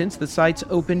since the sites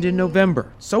opened in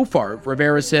November. So far,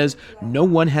 Rivera says no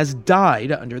one has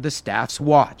died under the staff's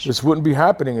watch. This wouldn't be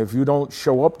happening if you don't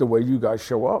show up the way you guys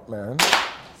show up, man.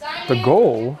 The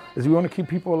goal is we want to keep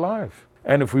people alive.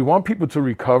 And if we want people to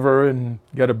recover and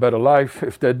get a better life,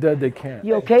 if they're dead, they can't.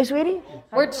 You okay, sweetie?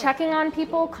 We're checking on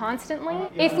people constantly.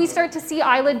 If we start to see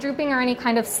eyelid drooping or any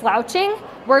kind of slouching,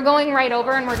 we're going right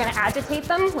over and we're going to agitate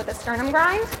them with a sternum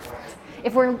grind.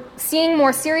 If we're seeing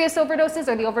more serious overdoses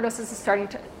or the overdoses are starting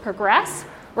to progress,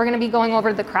 we're going to be going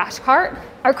over to the crash cart.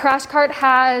 Our crash cart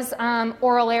has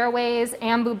oral airways,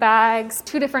 ambu bags,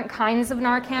 2 different kinds of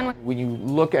Narcan. When you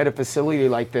look at a facility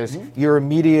like this, your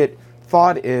immediate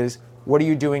thought is, what are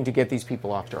you doing to get these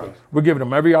people off drugs? We're giving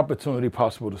them every opportunity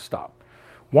possible to stop.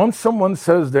 Once someone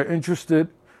says they're interested,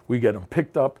 We get them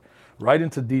picked up right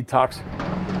into detox.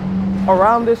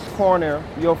 Around this corner,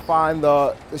 you'll find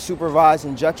the supervised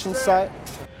injection site.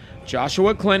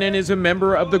 Joshua Clennon is a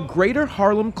member of the Greater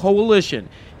Harlem Coalition.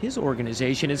 His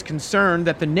organization is concerned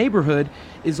that the neighborhood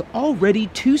is already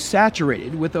too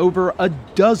saturated with over a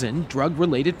dozen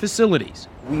drug-related facilities.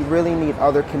 We really need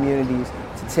other communities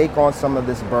to take on some of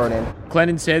this burden.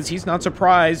 Clennon says he's not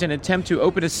surprised an attempt to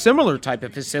open a similar type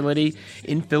of facility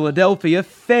in Philadelphia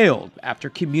failed after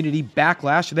community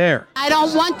backlash there. I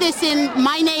don't want this in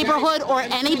my neighborhood or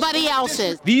anybody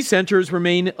else's. These centers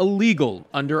remain illegal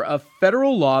under a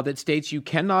federal law that states you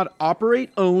cannot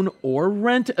operate, own, or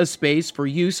rent a space for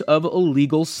use of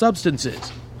illegal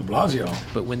substances. De Blasio.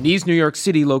 But when these New York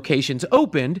City locations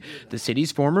opened, the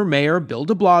city's former mayor, Bill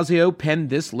de Blasio, penned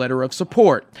this letter of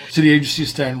support. City agencies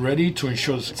stand ready to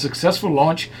ensure a successful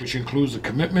launch, which includes a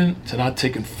commitment to not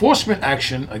take enforcement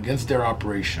action against their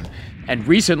operation. And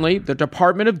recently, the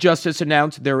Department of Justice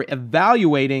announced they're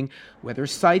evaluating whether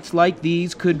sites like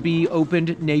these could be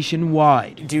opened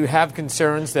nationwide. Do you have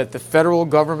concerns that the federal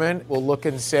government will look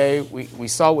and say, we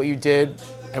saw what you did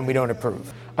and we don't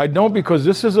approve? I don't, because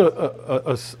this is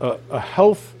a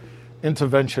health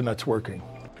intervention that's working.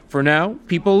 For now,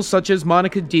 people such as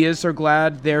Monica Diaz are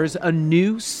glad there's a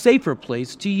new, safer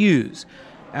place to use.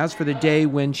 As for the day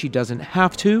when she doesn't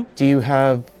have to... Do you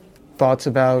have thoughts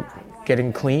about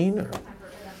getting clean? Or?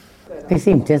 They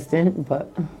seem distant,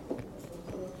 but...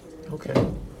 Okay.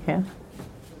 Yeah.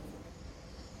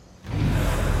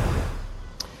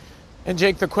 And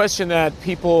Jake, the question that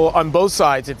people on both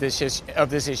sides of this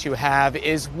issue have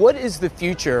is, what is the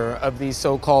future of these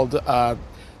so-called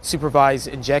supervised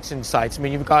injection sites? I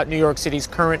mean, you've got New York City's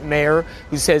current mayor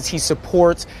who says he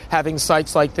supports having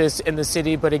sites like this in the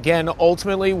city. But again,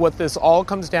 ultimately, what this all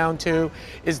comes down to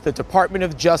is the Department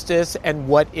of Justice and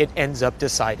what it ends up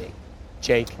deciding.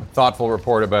 Jake. Thoughtful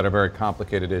report about a very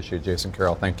complicated issue. Jason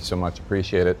Carroll, thank you so much.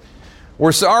 Appreciate it.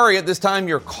 We're sorry at this time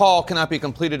your call cannot be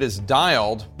completed as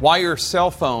dialed. Why your cell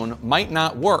phone might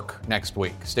not work next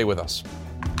week. Stay with us.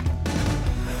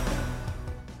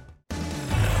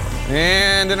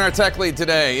 And in our tech lead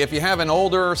today, if you have an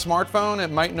older smartphone, it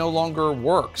might no longer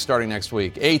work starting next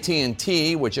week.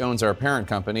 AT&T, which owns our parent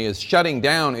company, is shutting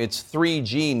down its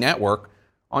 3G network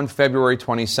on February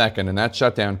 22nd. And that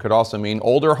shutdown could also mean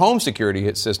older home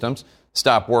security systems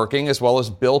stop working, as well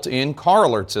as built-in car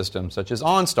alert systems such as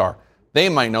OnStar. They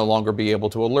might no longer be able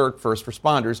to alert first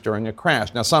responders during a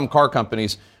crash. Now, some car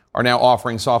companies are now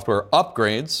offering software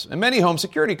upgrades, and many home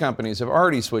security companies have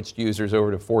already switched users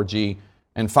over to 4G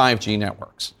and 5G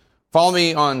networks. Follow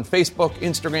me on Facebook,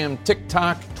 Instagram,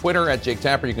 TikTok, Twitter at Jake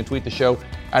Tapper. You can tweet the show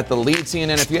at The Lead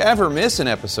CNN. If you ever miss an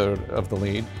episode of The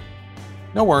Lead,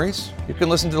 no worries. You can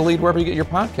listen to The Lead wherever you get your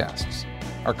podcasts.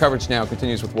 Our coverage now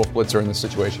continues with Wolf Blitzer in this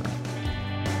situation.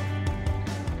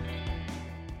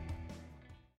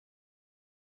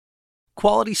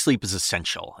 Quality sleep is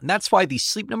essential, and that's why the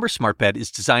Sleep Number Smart Bed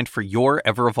is designed for your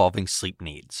ever-evolving sleep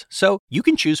needs. So you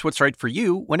can choose what's right for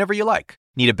you whenever you like.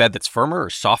 Need a bed that's firmer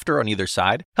or softer on either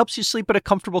side? Helps you sleep at a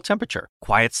comfortable temperature.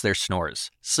 Quiets their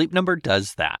snores. Sleep Number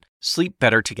does that. Sleep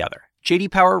better together. J.D.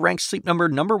 Power ranks Sleep Number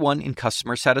 #1 in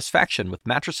customer satisfaction with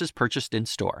mattresses purchased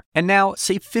in-store. And now,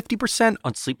 save 50%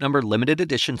 on Sleep Number Limited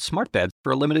Edition Smart Beds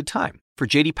for a limited time. For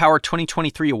J.D. Power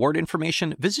 2023 award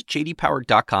information, visit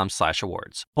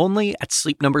jdpower.com/awards. Only at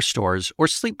Sleep Number stores or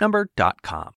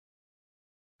sleepnumber.com.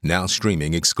 Now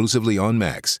streaming exclusively on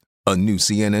Max, a new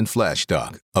CNN flash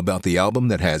doc about the album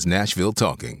that has Nashville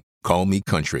talking, Call Me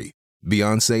Country.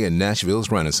 Beyoncé and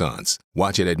Nashville's Renaissance.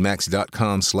 Watch it at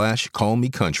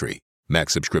max.com/callmecountry.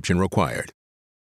 Max subscription required.